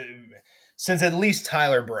 since at least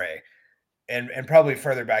Tyler Bray, and probably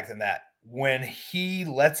further back than that, when he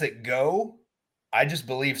lets it go, I just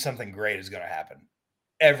believe something great is going to happen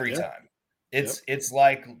every time. It's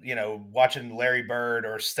like, watching Larry Bird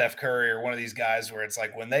or Steph Curry or one of these guys where it's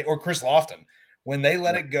like or Chris Lofton, when they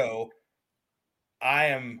let it go, I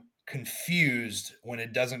am confused when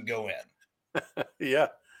it doesn't go in. Yeah.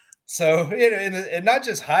 So, and not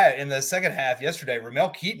just Hyatt, in the second half yesterday, Ramel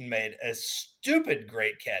Keaton made a stupid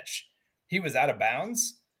great catch. He was out of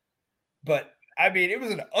bounds, but I mean, it was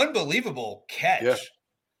an unbelievable catch. Yeah.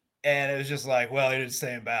 And it was just like, well, he didn't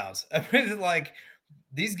stay in bounds. I mean, like,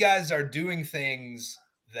 these guys are doing things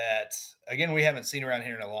that, again, we haven't seen around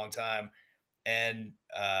here in a long time. And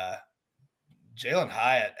Jalin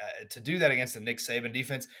Hyatt, to do that against the Nick Saban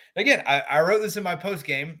defense. Again, I wrote this in my post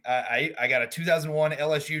game. I got a 2001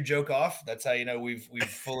 LSU joke off. That's how you know we've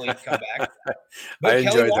fully come back. But I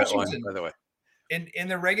enjoyed that one, by the way. In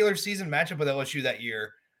the regular season matchup with LSU that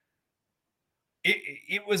year,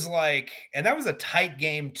 it was like, and that was a tight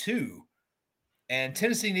game too. And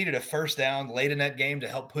Tennessee needed a first down late in that game to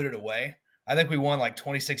help put it away. I think we won like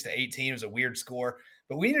 26-18. It was a weird score,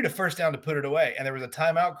 but we needed a first down to put it away. And there was a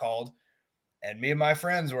timeout called. And me and my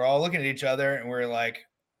friends were all looking at each other and we're like,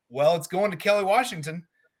 well, it's going to Kelly Washington.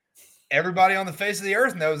 Everybody on the face of the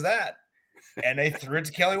earth knows that. And they threw it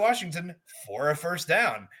to Kelly Washington for a first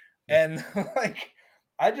down. And like,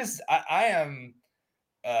 I am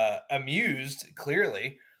amused,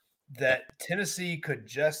 clearly, that Tennessee could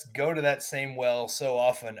just go to that same well so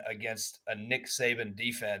often against a Nick Saban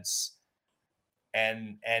defense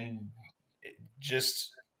and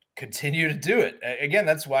just continue to do it. Again,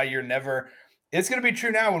 that's why you're never – it's going to be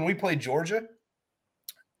true now when we play Georgia.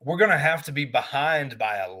 We're going to have to be behind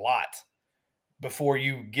by a lot before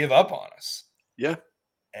you give up on us. Yeah.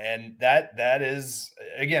 And that is,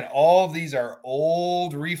 again, all of these are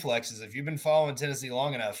old reflexes. If you've been following Tennessee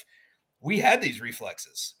long enough, we had these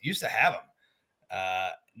reflexes. Used to have them.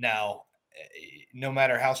 Now, no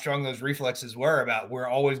matter how strong those reflexes were about we're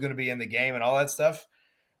always going to be in the game and all that stuff,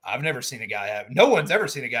 I've never seen a guy no one's ever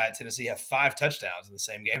seen a guy at Tennessee have 5 touchdowns in the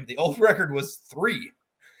same game. The old record was 3.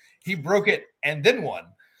 He broke it and then won.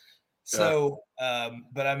 So,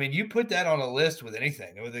 but I mean, you put that on a list with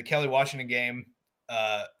anything, with the Kelly Washington game.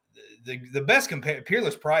 The best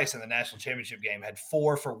Peerless Price in the national championship game had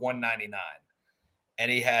 4 for 199,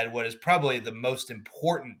 and he had what is probably the most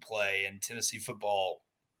important play in Tennessee football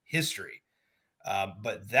history.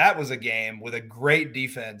 But that was a game with a great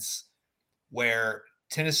defense where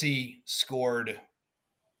Tennessee scored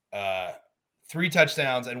 3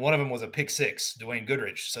 touchdowns, and one of them was a pick six, Dwayne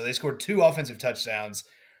Goodrich. So they scored 2 offensive touchdowns,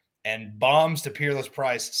 and bombs to Peerless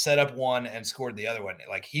Price set up one and scored the other one.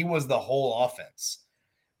 Like, he was the whole offense.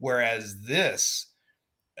 Whereas this,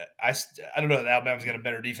 I don't know that Alabama's got a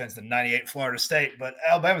better defense than 98 Florida State, but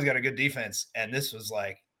Alabama's got a good defense. And this was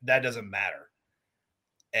like, that doesn't matter.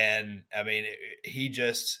 And I mean,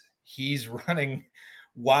 he's running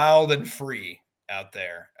wild and free out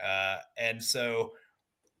there. And so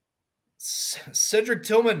Cedric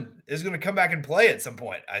Tillman is going to come back and play at some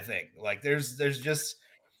point. I think like there's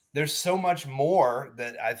so much more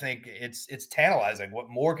that I think it's tantalizing what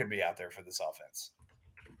more could be out there for this offense.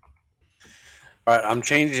 All right, I'm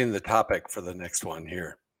changing the topic for the next one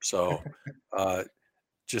here. So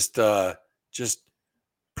just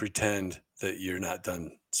pretend that you're not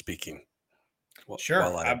done speaking. Sure.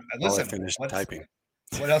 While I finish typing.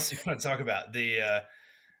 What else do you want to talk about? The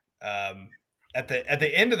at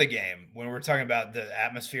the end of the game, when we were talking about the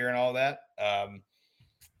atmosphere and all that,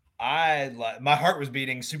 my heart was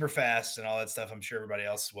beating super fast and all that stuff. I'm sure everybody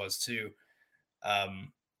else was too.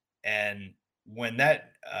 And when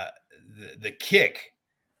that the kick,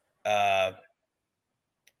 I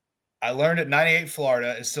learned at 98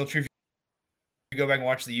 Florida is still true. If you go back and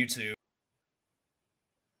watch the YouTube,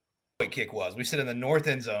 what kick was. We sit in the north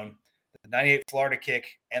end zone. The 98 Florida kick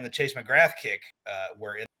and the Chase McGrath kick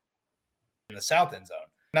were in the south end zone.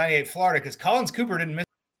 98 Florida, because Collins Cooper didn't miss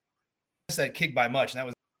that kick by much, and that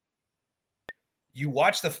was. You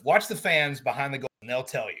watch the fans behind the goal, and they'll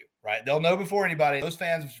tell you, right? They'll know before anybody. Those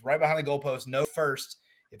fans right behind the goalpost know first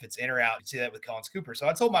if it's in or out. You see that with Collins Cooper. So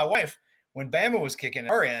I told my wife when Bama was kicking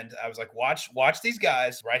at our end, I was like, watch these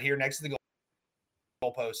guys right here next to the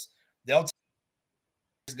goalpost. They'll tell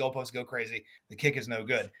the goalpost go crazy. The kick is no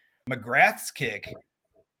good. McGrath's kick,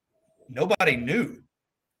 nobody knew.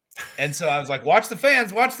 And so I was like, watch the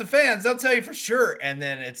fans. They'll tell you for sure. And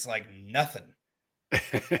then it's like nothing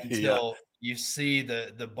until you see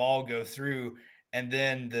the ball go through. And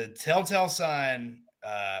then the telltale sign,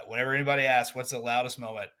 whenever anybody asks what's the loudest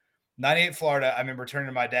moment, 98 Florida, I remember turning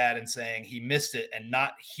to my dad and saying he missed it and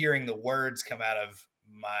not hearing the words come out of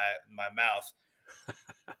my mouth.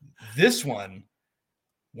 This one,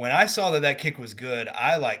 when I saw that kick was good,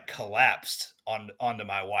 I like collapsed onto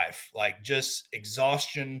my wife, like just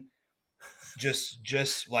exhaustion,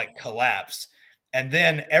 just like collapsed. And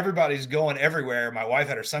then everybody's going everywhere. My wife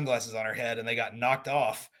had her sunglasses on her head and they got knocked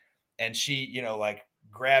off. And she, like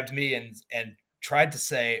grabbed me and tried to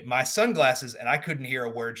say my sunglasses. And I couldn't hear a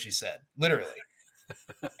word she said, literally.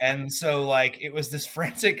 And so like, it was this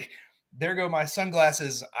frantic, there go my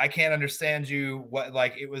sunglasses. I can't understand you. What,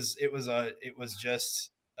 like, it was just,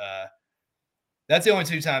 that's the only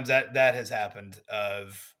 2 times that has happened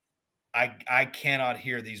of, I cannot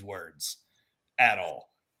hear these words at all.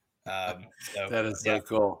 So, that is so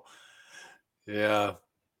cool. Yeah.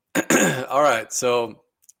 All right. So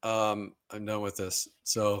I'm done with this.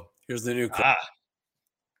 So here's the new question.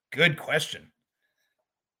 Good question.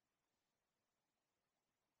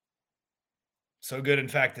 So good, in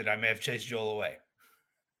fact, that I may have chased Joel away.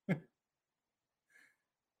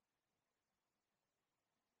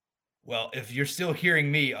 Well, if you're still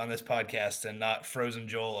hearing me on this podcast and not frozen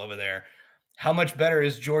Joel over there, how much better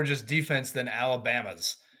is Georgia's defense than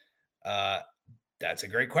Alabama's? That's a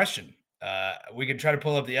great question. We could try to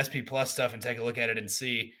pull up the SP Plus stuff and take a look at it and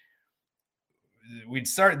see. We'd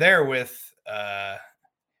start there with,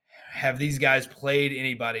 have these guys played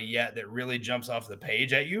anybody yet that really jumps off the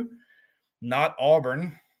page at you? Not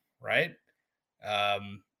Auburn, right?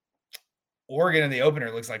 Oregon in the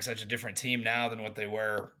opener looks like such a different team now than what they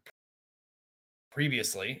were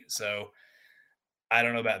previously. So I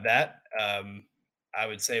don't know about that. I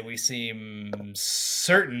would say we seem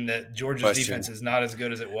certain that Georgia's defense is not as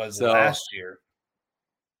good as it was last year.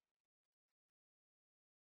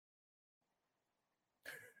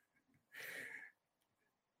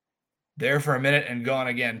 There for a minute and gone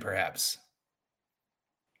again, perhaps.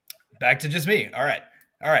 Back to just me. All right.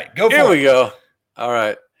 Go for it. Here we go. All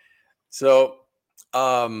right. So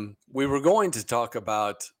we were going to talk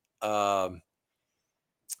about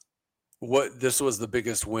what this was the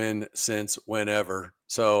biggest win since whenever.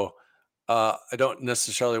 So I don't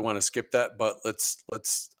necessarily want to skip that, but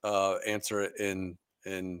let's answer it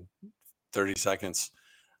in 30 seconds.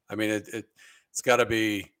 I mean, it's got to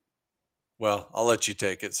be. Well, I'll let you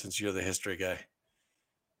take it since you're the history guy.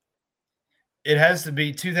 It has to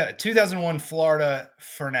be 2001 Florida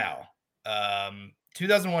for now.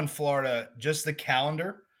 2001 Florida, just the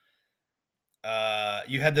calendar.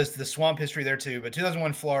 You had the swamp history there too, but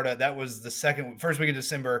 2001 Florida, that was the first week of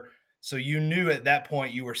December. So you knew at that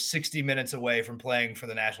point you were 60 minutes away from playing for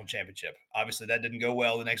the national championship. Obviously, that didn't go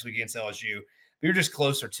well the next week against LSU, but you're just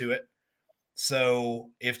closer to it. So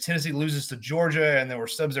if Tennessee loses to Georgia and then we're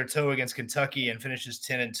stubs their toe against Kentucky and finishes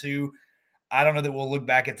 10-2, I don't know that we'll look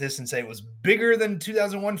back at this and say it was bigger than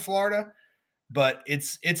 2001 Florida, but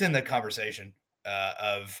it's in the conversation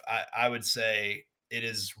I would say it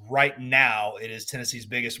is right now. It is Tennessee's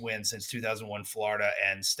biggest win since 2001 Florida,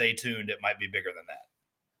 and stay tuned. It might be bigger than that.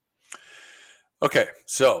 Okay,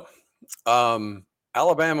 so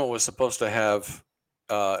Alabama was supposed to have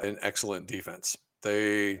an excellent defense.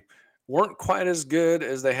 They weren't quite as good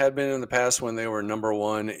as they had been in the past when they were number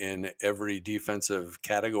one in every defensive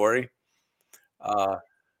category.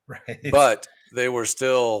 Right. But they were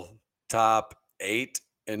still top 8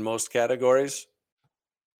 in most categories.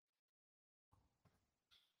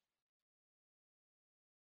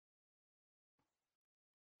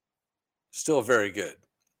 Still very good.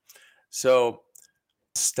 So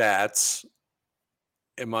stats.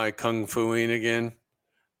 Am I kung fuing again?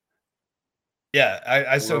 Yeah,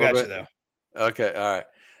 I still got you though. Okay, all right.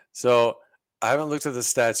 So I haven't looked at the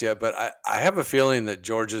stats yet, but I have a feeling that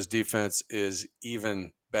Georgia's defense is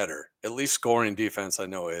even better. At least scoring defense, I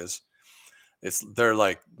know is. They're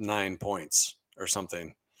like 9 points or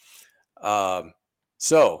something.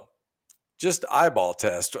 So just eyeball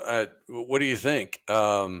test. What do you think?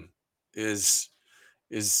 Are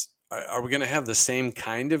we going to have the same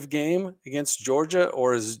kind of game against Georgia,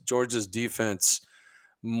 or is Georgia's defense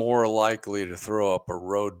more likely to throw up a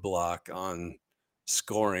roadblock on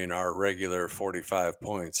scoring our regular 45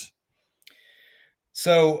 points?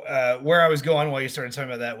 So where I was going while you started talking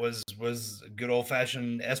about that was good old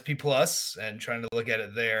fashioned SP Plus and trying to look at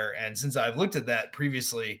it there. And since I've looked at that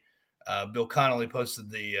previously, Bill Connolly posted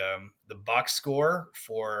the box score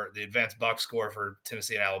for the advanced box score for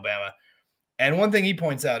Tennessee and Alabama. And one thing he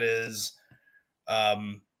points out is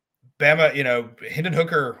Bama, Hendon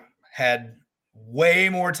Hooker had way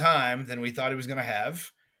more time than we thought he was going to have.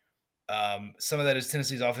 Some of that is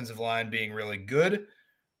Tennessee's offensive line being really good.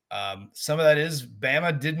 Some of that is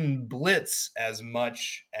Bama didn't blitz as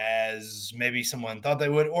much as maybe someone thought they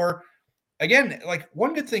would. Or again, like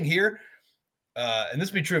one good thing here, and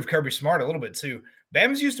this would be true of Kirby Smart a little bit too,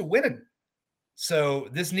 Bama's used to winning. So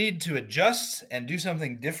this need to adjust and do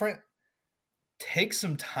something different takes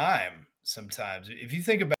some time sometimes. If you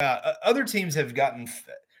think about other teams have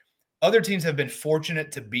been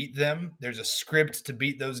fortunate to beat them. There's a script to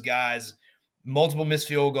beat those guys. Multiple missed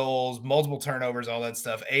field goals, multiple turnovers, all that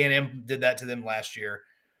stuff. A&M did that to them last year.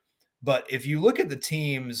 But if you look at the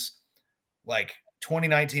teams like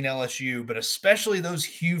 2019 LSU, but especially those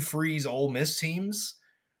Hugh Freeze Ole Miss teams,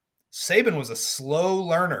 Saban was a slow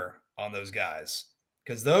learner on those guys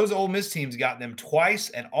because those Ole Miss teams got them twice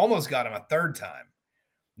and almost got them a third time.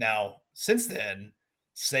 Now, since then,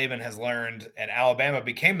 Saban has learned, and Alabama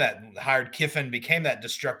hired Kiffin, became that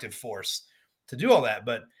destructive force to do all that.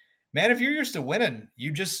 But man, if you're used to winning,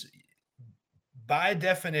 you just, by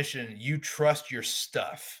definition, you trust your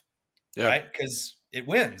stuff, right? Because it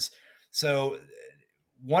wins. So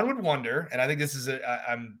one would wonder, and I think this is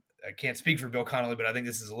I can't speak for Bill Connolly, but I think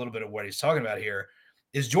this is a little bit of what he's talking about here.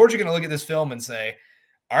 Is Georgia going to look at this film and say,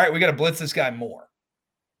 all right, we got to blitz this guy more?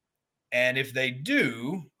 And if they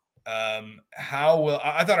do, I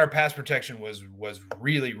thought our pass protection was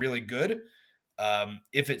really, really good.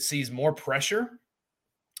 If it sees more pressure,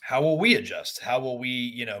 how will we adjust? How will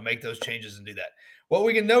we, make those changes and do that? What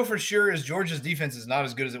we can know for sure is Georgia's defense is not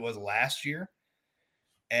as good as it was last year.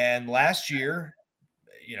 And last year,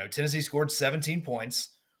 Tennessee scored 17 points,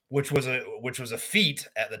 which was a feat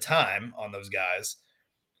at the time on those guys.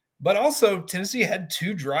 But also Tennessee had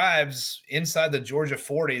 2 drives inside the Georgia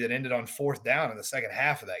 40 that ended on 4th down in the second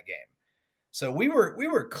half of that game. So we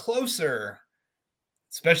were closer,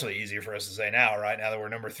 especially easier for us to say now, right? Now that we're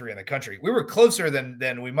number 3 in the country. We were closer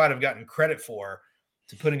than we might have gotten credit for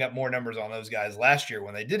to putting up more numbers on those guys last year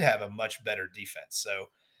when they did have a much better defense. So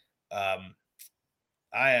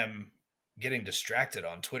I am getting distracted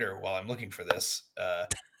on Twitter while I'm looking for this.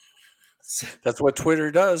 That's what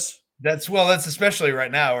Twitter does. That's especially right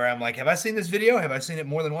now where I'm like, have I seen this video? Have I seen it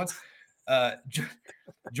more than once?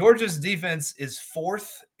 Georgia's defense is 4th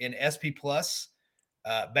in SP Plus.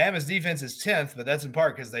 Bama's defense is 10th, but that's in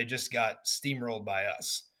part because they just got steamrolled by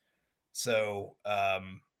us. So,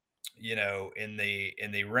 in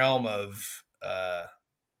the realm of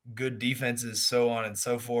good defenses, so on and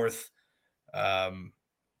so forth.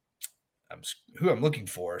 Who I'm looking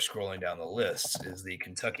for, scrolling down the list, is the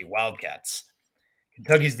Kentucky Wildcats.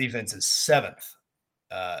 Kentucky's defense is 7th.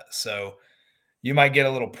 So you might get a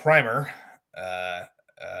little primer,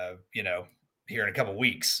 here in a couple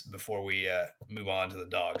weeks before we move on to the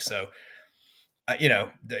Dogs. So,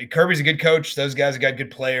 Kirby's a good coach. Those guys have got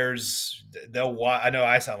good players. They'll watch. I know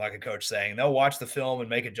I sound like a coach saying they'll watch the film and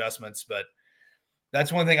make adjustments, but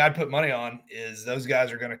that's one thing I'd put money on is those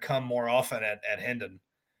guys are going to come more often at Hendon.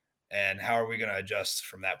 And how are we going to adjust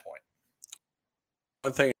from that point?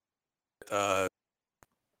 One thing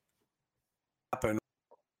happened,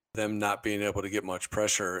 them not being able to get much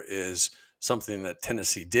pressure is something that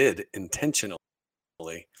Tennessee did intentionally.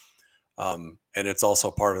 And it's also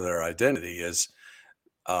part of their identity is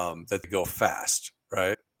that they go fast,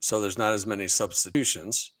 right? So there's not as many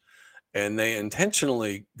substitutions. And they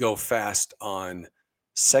intentionally go fast on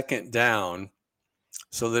second down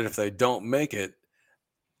so that if they don't make it,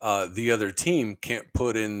 the other team can't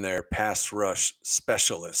put in their pass rush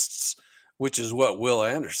specialists, which is what Will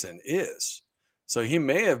Anderson is. So he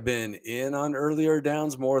may have been in on earlier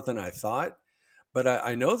downs more than I thought, but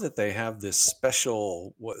I know that they have this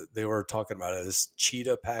special, what they were talking about, this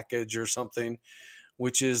cheetah package or something,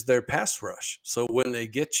 which is their pass rush. So when they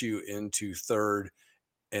get you into third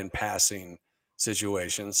and passing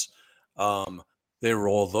situations, they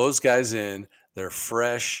roll those guys in. They're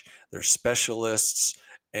fresh, they're specialists,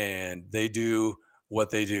 and they do what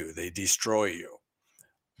they do. They destroy you.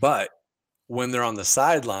 But when they're on the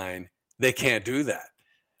sideline, they can't do that.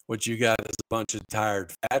 What you got is a bunch of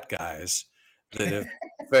tired fat guys that have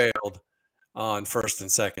failed on first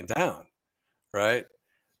and second down, right?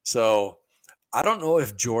 So I don't know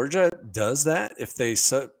if Georgia does that, if they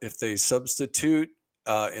substitute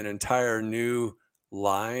an entire new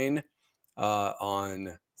line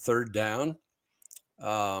on third down.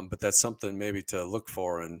 But that's something maybe to look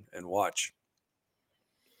for and watch.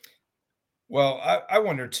 Well, I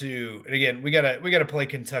wonder too. And again, we gotta play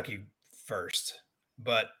Kentucky first.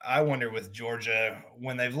 But I wonder with Georgia,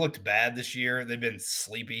 when they've looked bad this year, they've been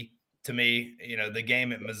sleepy to me. The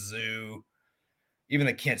game at Mizzou, even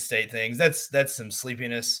the Kent State things, that's some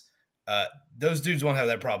sleepiness. Those dudes won't have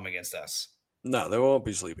that problem against us. No, they won't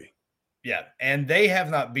be sleepy. Yeah, and they have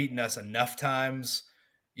not beaten us enough times.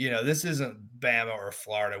 This isn't Bama or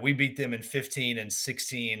Florida. We beat them in 15 and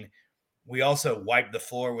 16. We also wiped the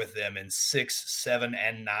floor with them in 6, 7,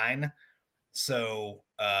 and 9. So,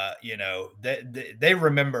 they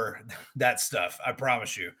remember that stuff, I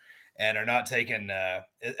promise you, and are not taking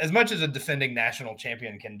as much as a defending national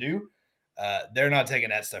champion can do. They're not taking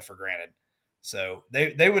that stuff for granted. So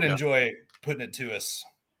they would enjoy putting it to us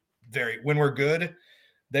when we're good.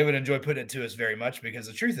 They would enjoy putting it to us very much because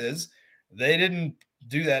the truth is they didn't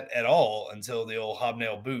do that at all until the old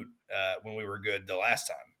hobnail boot when we were good the last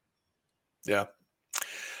time. Yeah.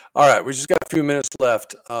 All right. We just got a few minutes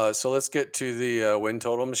left. So let's get to the win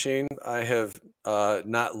total machine. I have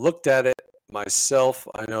not looked at it myself.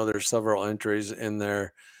 I know there's several entries in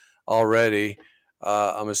there already.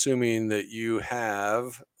 I'm assuming that you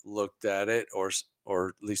have looked at it or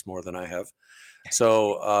at least more than I have.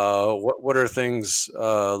 So what are things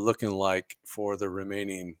looking like for the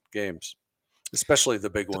remaining games, especially the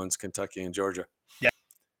big ones, Kentucky and Georgia? Yeah.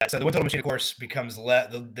 So the win total machine, of course, becomes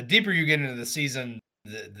the deeper you get into the season,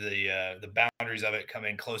 the boundaries of it come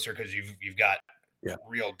in closer because you've got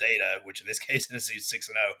real data, which in this case Tennessee is 6-0.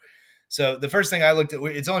 So the first thing I looked at,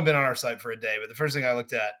 it's only been on our site for a day, but the first thing I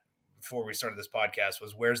looked at before we started this podcast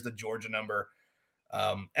was where's the Georgia number,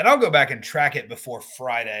 and I'll go back and track it before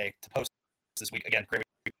Friday to post this week. Again, great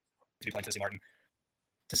week to be playing Tennessee Martin,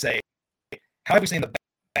 to say how have we seen the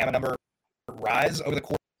Bama number rise over the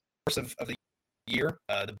course of the year.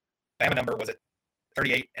 The Bama number was at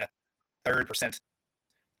 38.3%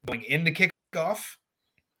 going into kickoff.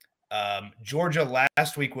 Georgia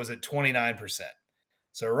last week was at 29%.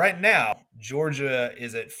 So right now, Georgia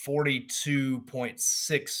is at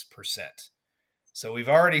 42.6%. So we've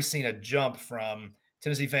already seen a jump from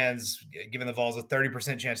Tennessee fans giving the Vols a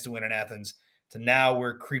 30% chance to win in Athens to now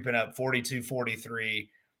we're creeping up 42-43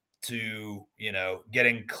 to,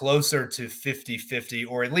 getting closer to 50-50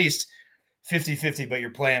 or at least 50-50, but you're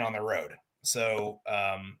playing on the road. So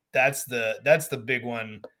that's the big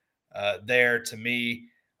one there to me.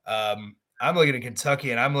 I'm looking at Kentucky,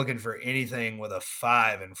 and I'm looking for anything with a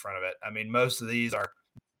 5 in front of it. I mean, most of these are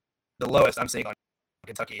the lowest I'm seeing on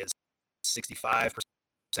Kentucky is 65%,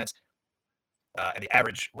 and the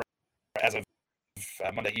average as of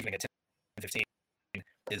Monday evening at 10:15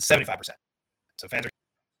 is 75%. So fans are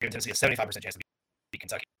giving Tennessee a 75% chance to beat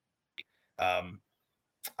Kentucky.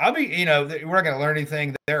 I'll be, we're not going to learn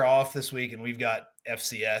anything. They're off this week, and we've got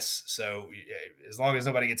FCS. So as long as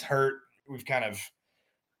nobody gets hurt, we've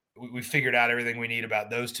figured out everything we need about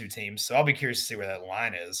those two teams. So I'll be curious to see where that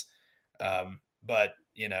line is. But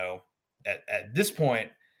at this point,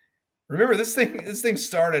 remember this thing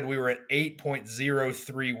started. We were at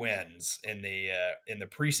 8.03 wins in the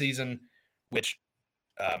preseason, which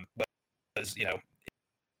was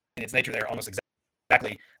in its nature there almost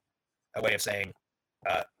exactly a way of saying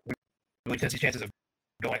we believe Tennessee's chances of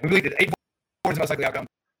going. We believe that 8-4 is the most likely outcome,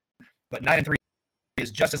 but 9-3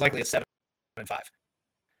 is just as likely as 7-5.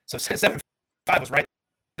 So 7-5 was right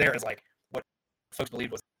there as like what folks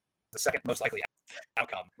believed was the second most likely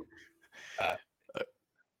outcome.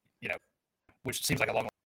 Which seems like a long.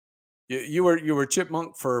 You were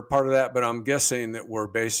Chipmunk for part of that, but I'm guessing that we're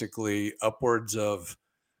basically upwards of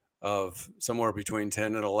somewhere between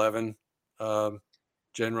 10 and 11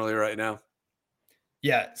 generally right now.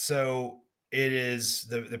 Yeah, so it is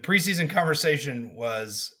the preseason conversation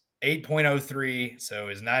was 8.03, so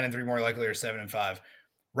is 9-3 more likely or 7-5?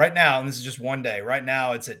 Right now, and this is just one day, right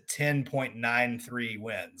now it's at 10.93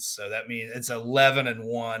 wins. So that means it's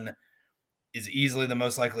 11-1 is easily the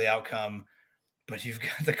most likely outcome. But you've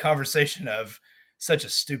got the conversation of such a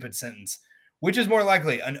stupid sentence. Which is more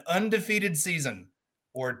likely, an undefeated season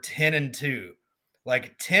or 10-2?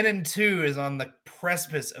 Like 10-2 is on the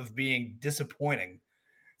precipice of being disappointing.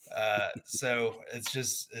 So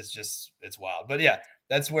it's wild. But yeah,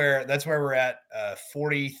 that's where we're at.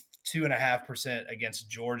 42.5% against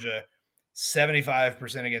Georgia,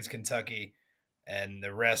 75% against Kentucky, and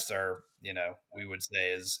the rest are, we would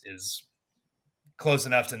say is close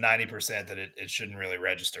enough to 90% that it shouldn't really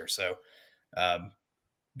register. So,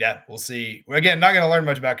 yeah, we'll see. Again, not going to learn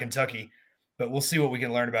much about Kentucky, but we'll see what we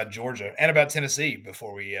can learn about Georgia and about Tennessee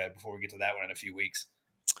before we get to that one in a few weeks.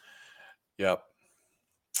 Yep.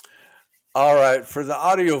 All right. For the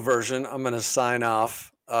audio version, I'm going to sign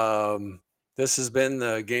off. This has been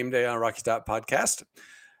the Game Day on Rocky Top podcast.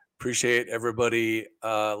 Appreciate everybody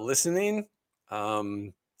listening.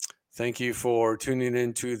 Thank you for tuning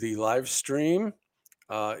into the live stream.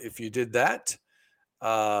 If you did that,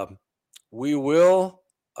 we will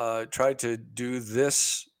try to do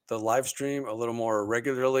the live stream a little more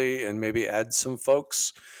regularly and maybe add some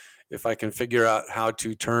folks if I can figure out how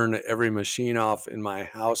to turn every machine off in my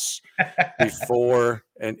house before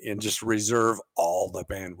and just reserve all the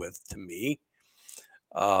bandwidth to me.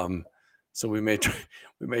 So we may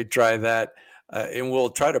try that. And we'll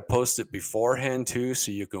try to post it beforehand too,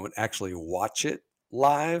 so you can actually watch it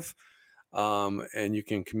live, and you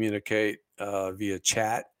can communicate via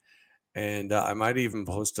chat. And I might even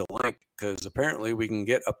post a link because apparently we can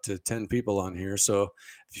get up to 10 people on here. So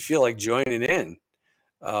if you feel like joining in,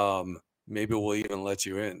 maybe we'll even let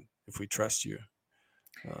you in if we trust you.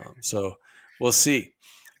 So we'll see.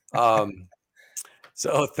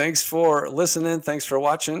 So thanks for listening. Thanks for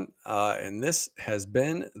watching. And this has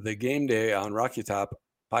been the Game Day on Rocky Top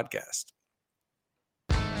podcast.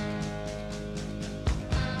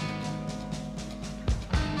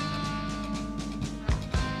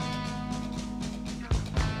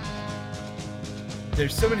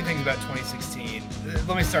 There's so many things about 2016.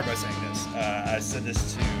 Let me start by saying this. I said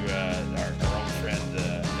this to our old friend,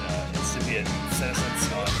 Incipient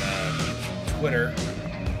Senescence on Twitter.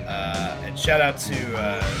 And shout out to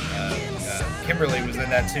Kimberly was in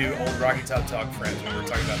that too, old Rocky Top Talk friends. We were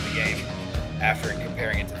talking about the game after and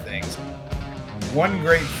comparing it to things. One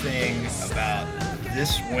great thing about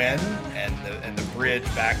this win and the bridge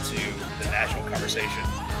back to the national conversation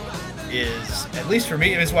is, at least for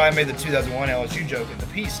me, and it's why I made the 2001 LSU joke in the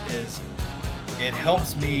piece, is it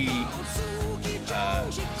helps me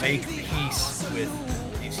make peace with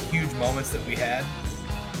these huge moments that we had,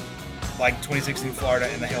 like 2016 Florida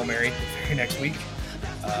and the Hail Mary the very next week,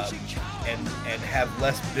 and have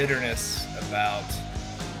less bitterness about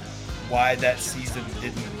why that season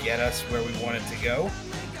didn't get us where we wanted to go,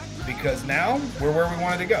 because now we're where we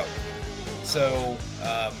wanted to go. So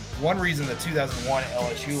one reason the 2001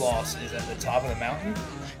 LSU loss is at the top of the mountain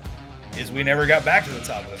is we never got back to the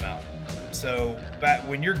top of the mountain. So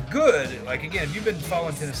when you're good, like again, if you've been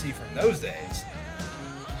following Tennessee from those days,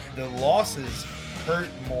 the losses hurt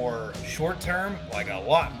more short term, like a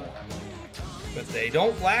lot more. But they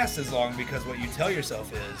don't last as long because what you tell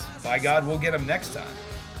yourself is, by God, we'll get them next time.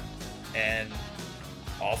 And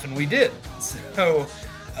often we did. So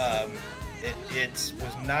it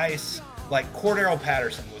was nice. Like Cordero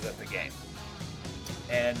Patterson was at the game.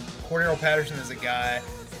 And Cordero Patterson is a guy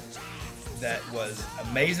that was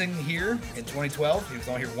amazing here in 2012. He was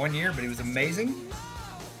only here 1 year, but he was amazing.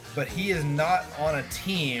 but he is not on a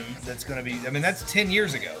team that's going to be. I mean, that's 10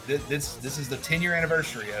 years ago. This is the 10-year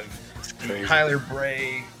anniversary of Kyler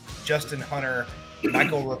Bray, Justin Hunter,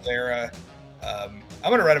 Michael Rivera. I'm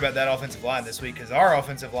going to write about that offensive line this week because our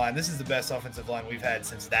offensive line, this is the best offensive line we've had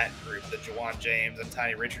since that group, the Jawan James and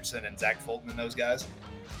Tiny Richardson and Zach Fulton and those guys.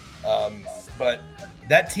 But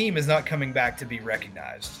that team is not coming back to be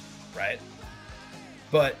recognized, right?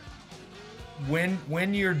 But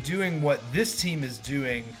when you're doing what this team is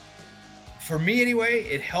doing, for me anyway,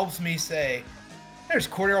 it helps me say, there's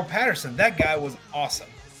Cordero Patterson. That guy was awesome.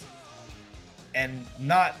 And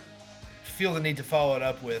not feel the need to follow it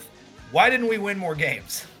up with, why didn't we win more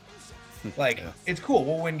games? It's cool.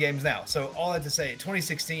 We'll win games now. So all that to say,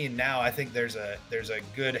 2016, now I think there's a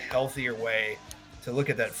good, healthier way to look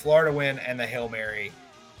at that Florida win and the Hail Mary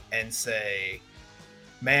and say,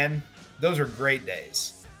 man, those are great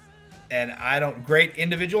days. And great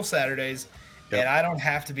individual Saturdays, and I don't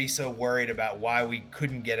have to be so worried about why we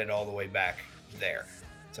couldn't get it all the way back there.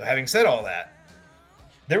 So having said all that,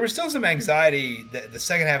 there was still some anxiety the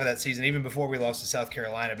second half of that season, even before we lost to South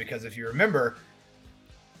Carolina, because if you remember,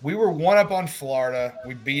 we were one up on Florida.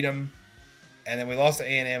 We beat them, and then we lost to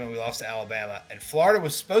A&M and we lost to Alabama. And Florida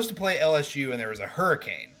was supposed to play LSU, and there was a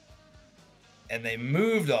hurricane. And they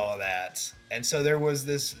moved all of that. And so there was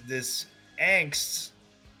this angst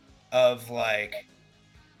of like,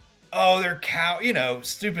 oh, they're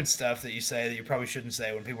stupid stuff that you say that you probably shouldn't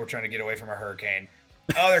say when people are trying to get away from a hurricane.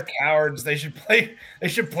 Oh, they're cowards. They should play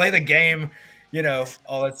the game,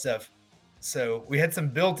 all that stuff. So we had some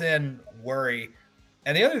built-in worry.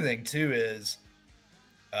 And the other thing too is,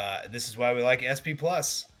 this is why we like SP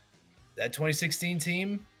Plus. That 2016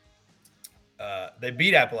 team, they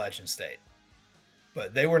beat Appalachian State,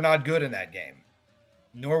 but they were not good in that game.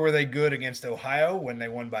 Nor were they good against Ohio when they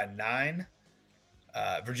won by 9.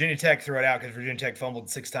 Virginia Tech threw it out because Virginia Tech fumbled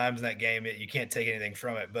 6 times in that game. You can't take anything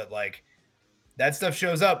from it. But, that stuff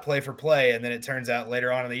shows up play for play, and then it turns out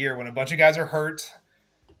later on in the year when a bunch of guys are hurt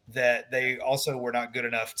that they also were not good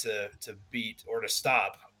enough to beat or to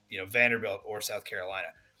stop, Vanderbilt or South Carolina.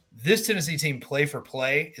 This Tennessee team play for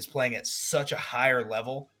play is playing at such a higher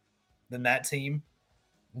level than that team.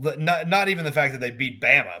 Not even the fact that they beat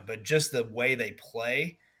Bama, but just the way they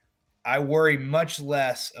play. I worry much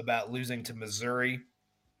less about losing to Missouri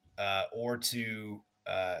or to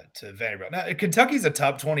Vanderbilt. Now, Kentucky's a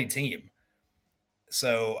top 20 team.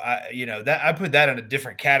 So I put that in a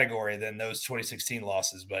different category than those 2016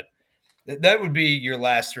 losses, but that would be your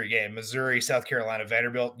last 3 games. Missouri, South Carolina,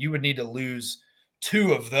 Vanderbilt. You would need to lose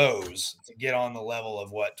 2 of those to get on the level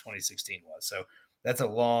of what 2016 was. So that's a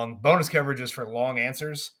long bonus coverage is for long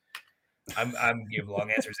answers. I'm give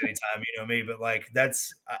long answers anytime, you know me, but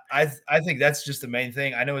that's I think that's just the main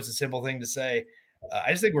thing. I know it's a simple thing to say.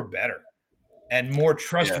 I just think we're better and more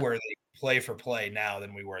trustworthy play for play now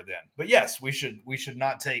than we were then. But yes, we should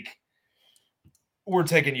not take. We're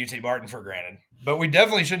taking UT Martin for granted, but we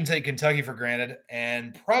definitely shouldn't take Kentucky for granted,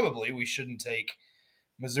 and probably we shouldn't take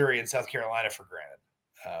Missouri and South Carolina for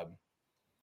granted.